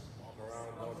 Walk around,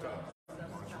 don't talk.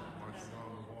 Marching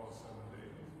on the wall 7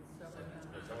 days.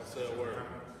 Don't say a word.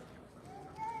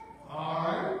 All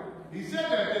right. He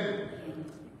said that, didn't he?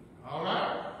 All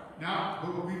right. Now,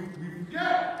 but we forget.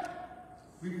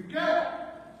 We forget.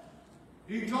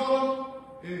 He told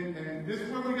them, and this is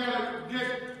where we got to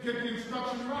get the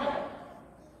instruction right.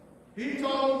 He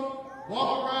told them,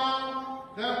 walk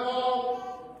around that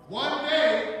wall one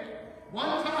day,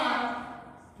 one time,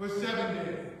 for 7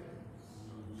 days.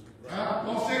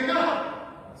 Don't say nothing.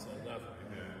 Don't say nothing.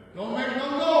 Don't make no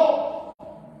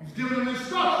noise. He's giving them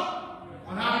instruction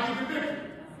on how to get the victory.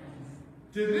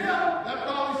 To them, that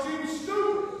probably seems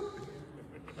stupid.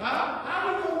 How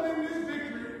are we going to win this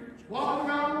victory, walking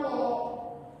around the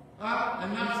wall,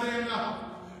 and not saying nothing?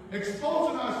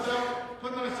 Exposing ourselves,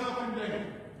 putting ourselves in danger.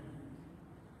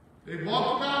 They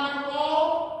walked around that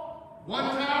wall one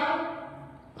time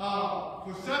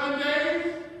for 7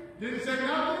 days, didn't say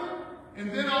nothing,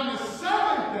 and then on the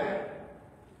 7th day,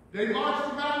 they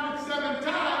marched around it 7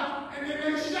 times, and then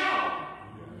they shouted.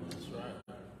 That's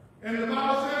right. And the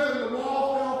Bible says that the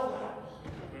wall fell flat.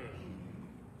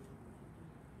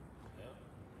 Yeah.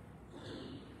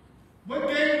 What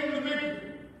gave them the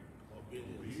victory?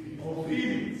 Obedience.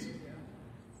 Obedience.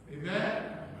 Amen.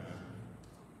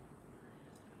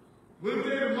 What if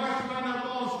they had marched around that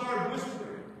wall and started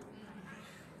whispering?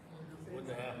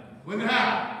 Wouldn't happen. Wouldn't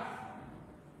happen.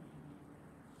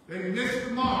 They missed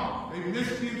the mark. They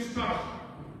missed the instruction.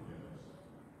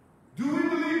 Do we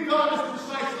believe God is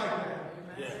precise like that?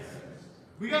 Yes.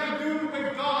 We got to do the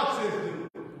way God says do.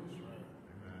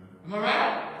 Am I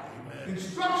right? Amen.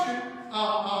 Instruction,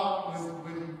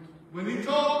 when he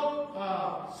told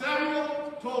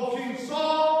Samuel, told King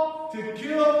Saul to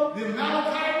kill the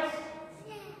Amalekites,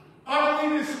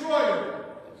 utterly destroyed them.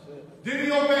 Did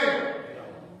he obey?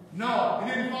 No,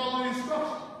 he didn't follow the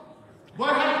instruction.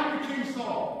 What happened to King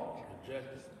Saul?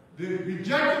 Rejected. They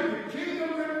rejected the kingdom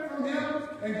from him,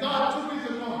 and God took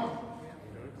his anointing.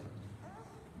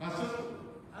 My sister.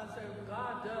 I said,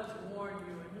 God does warn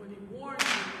you, and when he warns you,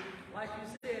 like you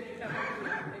said, you have to do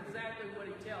exactly what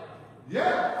he tells you.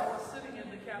 Yeah. I was sitting in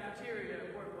the cafeteria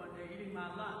at work one day eating my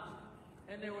lunch,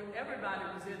 and everybody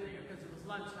was in there because it was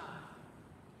lunchtime.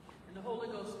 And the Holy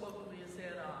Ghost spoke to me and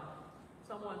said,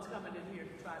 someone's coming in here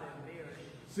to try to embarrass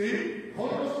you. See?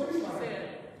 Holy Ghost He speaks like that.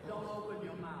 said, don't open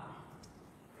your mouth.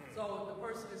 So the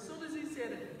person, as soon as he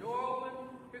said it, the door opened,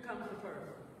 here comes the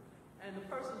person. And the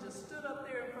person just stood up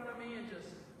there in front of me and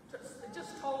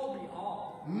just told me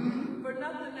all. Mm-hmm. For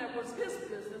nothing that was his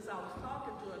business, I was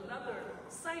talking to another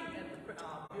saint at the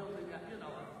building,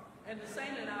 and the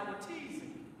saint and I were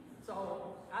teasing.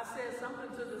 So I said something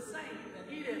to the saint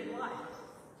that he didn't like.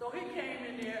 So he came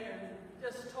in there and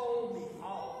just told me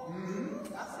all.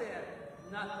 Mm-hmm. I said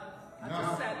nothing. I No.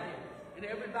 just sat there. And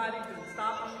everybody been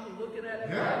stopping me, looking at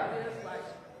me Yeah. like this, like,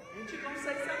 ain't you gonna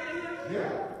say something to him?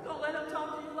 Yeah. Don't let him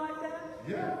talk to you like that?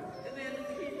 Yeah. And then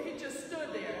he just stood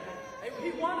there. And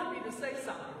he wanted me to say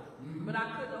something. But I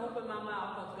couldn't open my mouth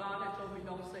because God had told me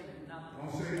don't say nothing.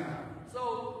 Don't say nothing.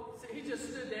 So he just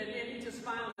stood there, and then he just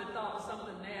finally thought of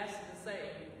something nasty to say,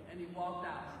 and he walked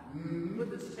out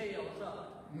with his tails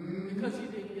up because he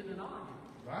didn't get an argument.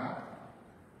 Right?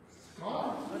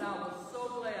 God. But I was so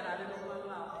glad I didn't open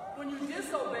my mouth. When you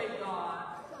disobey God,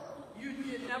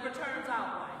 it never turns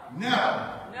out right.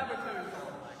 Never. Never turns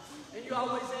out right. And you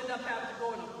always end up having to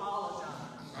go and apologize.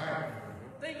 Right.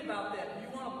 Think about that. You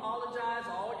want to apologize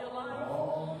all your life?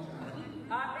 All the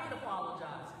time. I hate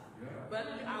apologizing. Yeah. But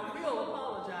I will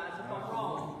apologize if I'm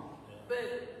wrong. But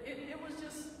it was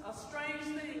just a strange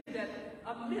thing that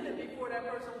a minute before that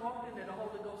person walked in there, the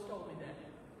Holy Ghost told me that.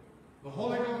 The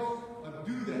Holy Ghost will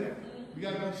do that. We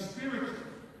got to be spiritual.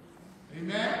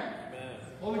 Amen? Amen.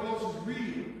 Holy Ghost is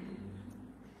real.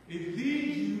 It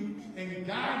leads you and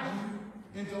guides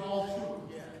you into all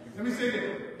truth. Yeah. Let me say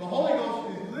that. The Holy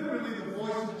Ghost is literally the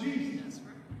voice of Jesus.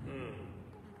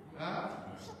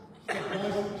 The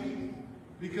voice of Jesus.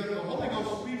 Because the Holy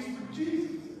Ghost speaks for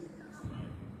Jesus.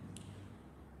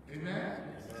 Amen?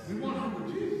 We want to do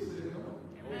what Jesus said, no?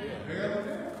 Verily,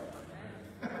 verily.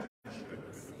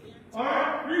 All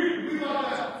right, read. Read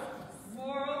about that.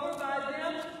 Moreover, by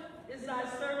them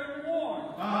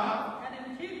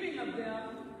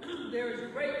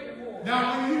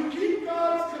Now, when you keep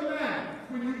God's command,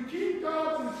 when you keep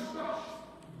God's instruction,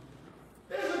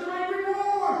 there's a great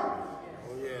reward.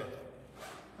 Oh, yeah.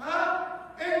 Huh?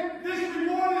 And this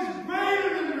reward is greater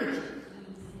than riches.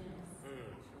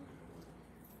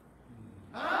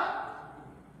 Huh?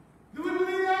 Do we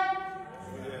believe that?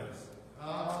 Yes.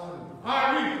 All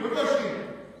right, read it. What verse again?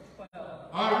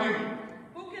 All right, read it.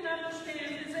 Who can understand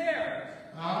his errors?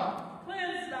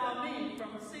 Cleanse thou me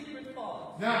from secret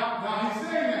faults. Now he's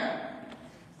saying that.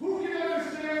 Who can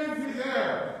understand his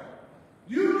errors?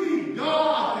 You need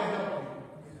God to help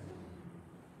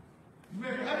you.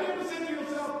 Have you ever said to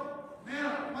yourself,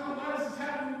 man, why does this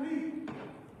happen to me?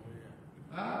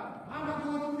 Why am I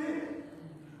going through this?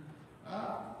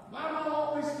 Why am I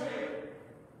always failing?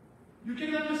 You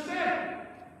can understand.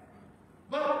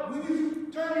 But when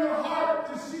you turn your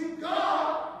heart to seek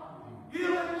God,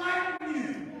 He'll enlighten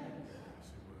you.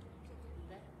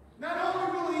 Not only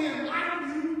will He enlighten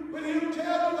you, but He'll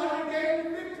tell you how to gain the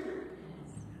victory.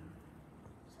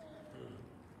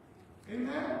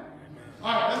 Amen?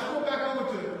 All right, let's go back over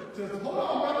to hold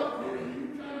on, brother. You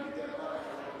trying to get that right?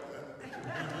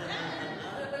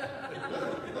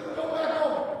 Let's go back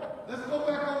over. Let's go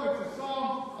back over to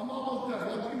Psalms. I'm almost done.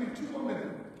 Just give me 2 more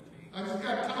minutes. I just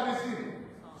got to tie this in.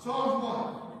 Psalms 1.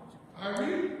 All right,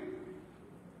 read.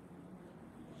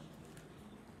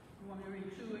 You want me to read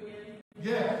 2 again?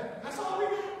 Yeah, that's all we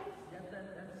got. That's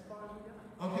as far as we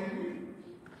got. Okay, read.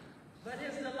 But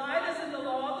his delight is in the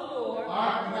law of the Lord. All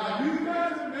right, now you got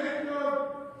to make your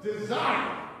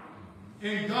desire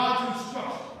in God's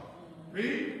instruction.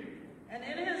 Read. And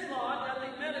in his law doth he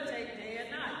meditate day and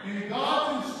night. In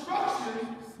God's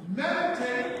instruction,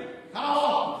 meditate how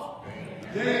often?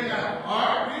 Day and night. All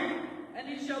right, read. And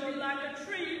he shall be like a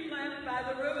tree planted by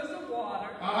the rivers of water,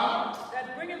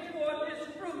 that bringeth forth his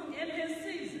fruit in his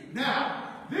season.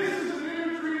 Now, this is an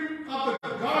imagery of the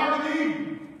Garden of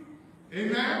Eden.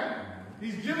 Amen?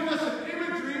 He's given us an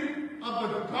imagery of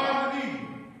the Garden of Eden.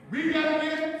 Read that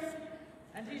again.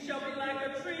 And he shall be like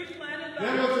a tree planted by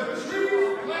There was a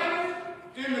tree planted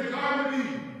in the Garden of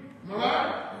Eden. All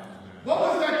right? What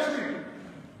was that tree?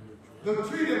 The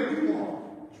tree that we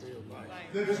want. Tree of life.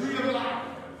 The tree of life.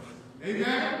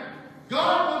 Amen?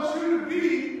 God wants you to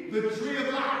be the tree of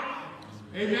life.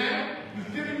 Amen? He's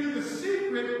giving you the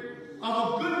secret of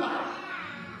a good life.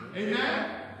 Amen?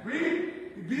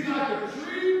 Read. Be like a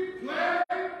tree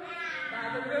planted by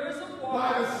the rivers of water,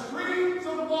 by the streams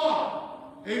of water.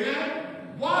 Amen?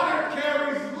 Water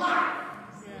carries life.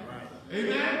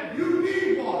 Amen? You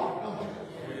need water, don't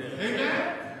you? Amen?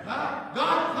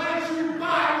 God plants you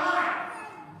by life.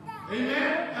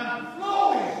 Amen? And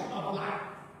flowing of life.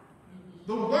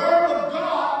 The Word of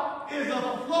God is a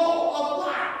flow of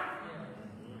life.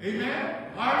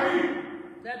 Amen? I read.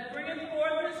 That bringeth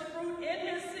forth his fruit in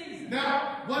his season.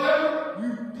 Now, whatever you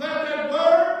plant that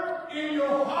word in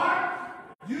your heart,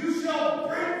 you shall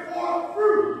bring forth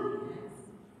fruit.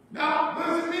 Now, what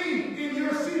does it mean in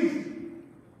your season?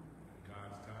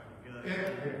 God's time.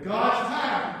 In God's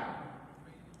time.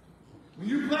 When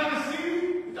you plant a seed,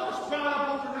 it don't sprout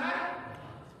up overnight.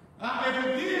 If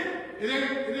it did,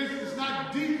 it's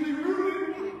not deeply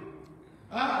rooted.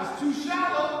 It's too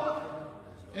shallow.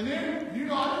 And then,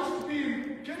 I used to be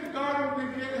in kindergarten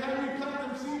when they had me plant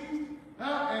them seeds.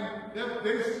 And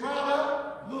they sprout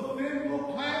up, little thin,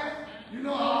 little plants. I'm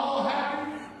all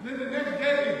happy. Then the next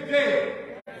day, it's dead.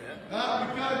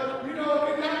 Because, it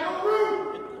didn't have no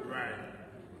root. Right.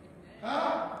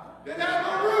 Didn't have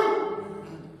no root.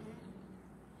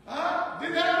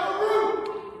 Didn't have no root.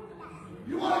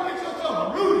 You want to get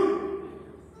yourself rooted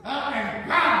and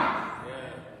grounded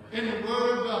in the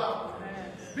Word of God.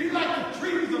 Be like the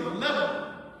trees of Lebanon.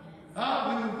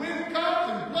 When the wind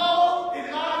comes and blows, it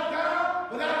lies down,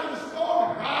 but after the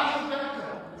storm, it rises back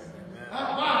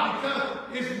up. Why? Because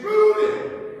it's rooted.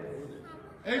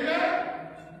 Amen?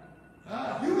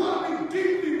 You want to be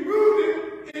deeply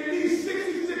rooted in these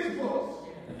 66 books.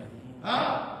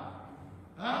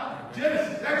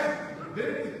 Genesis, Exodus,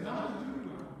 Leviticus, Numbers,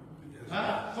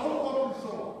 Deuteronomy. So forth and so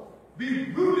on. Be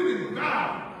rooted and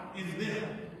grounded in them.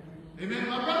 Amen,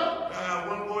 my brother? I have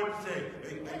one more to say.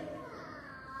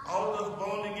 All of us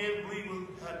born again believers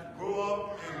have to grow up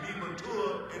and be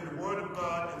mature in the Word of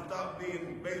God and stop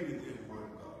being babies in the Word of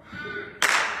God.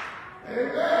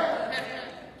 Amen.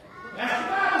 That's the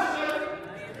Bible study.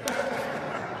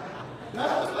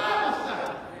 That's the Bible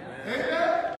study.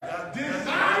 Amen.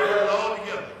 Desire all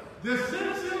together. the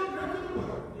essential of the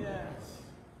Word. Yes.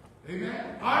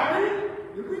 Amen. All right,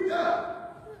 read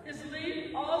that. His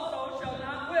leaf also shall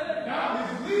not wither. Now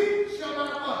his leaf shall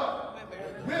not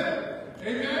what? Wither.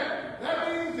 Amen.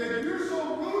 That means that you're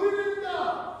so rooted in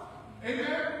God.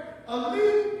 Amen. A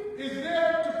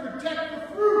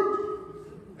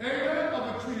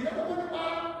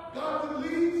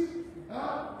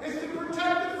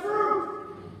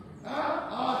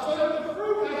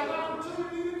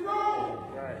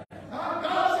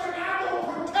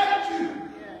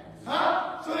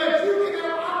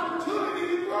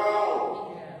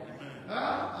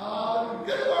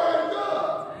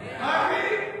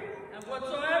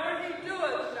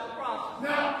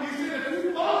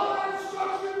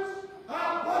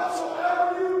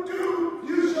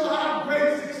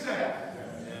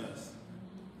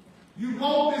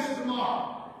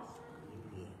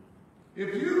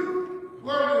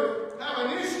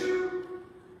have an issue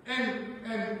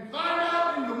and find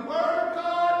out in the Word of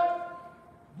God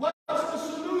what's the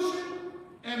solution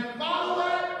and follow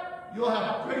that, you'll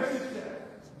have great success.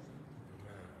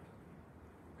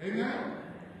 Amen.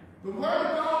 The Word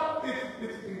of God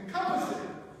is encompassing.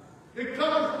 It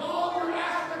covers all your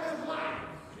aspects of life.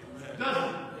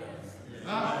 Doesn't it?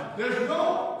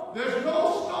 There's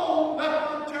no stone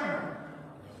left unturned.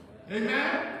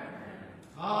 Amen.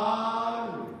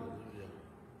 Hallelujah.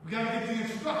 We got to get the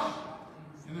instruction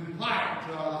and apply it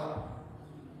to our life.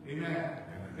 Amen.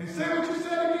 And say what you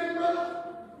said again, brother.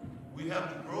 We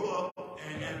have to grow up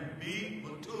and be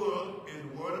mature in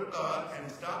the Word of God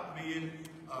and stop being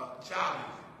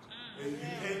childish. You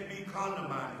can't be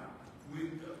condemned.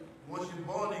 Once you're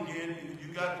born again,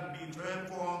 you got to be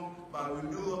transformed by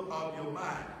renewal of your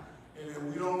mind.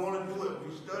 And we don't want to do it.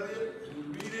 We study it, and we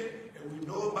read it, and we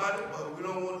know about it, but we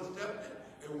don't want to accept it,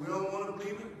 and we don't want to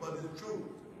believe it, but it's true.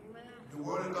 The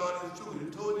Word of God is true.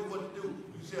 It told you what to do.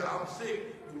 You say, I'm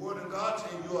sick. The Word of God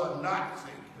says you are not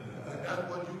sick. That's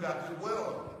what you got to dwell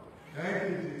on. Thank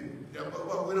you, Jesus. Yeah,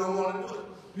 but we don't want to do it.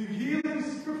 Be healing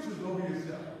scriptures over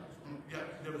yourself. Yeah,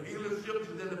 the healing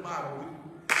scriptures in the Bible.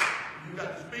 You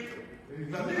got to speak them. You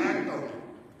got to act on it.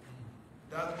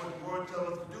 That's what the Word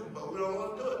tells us to do, but we don't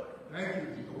want to do it. Thank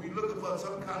you. We're looking for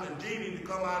some kind of genie to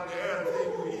come out of the air and say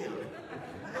you're healed.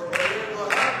 But it ain't going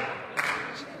to happen.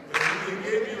 If we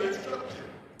gave you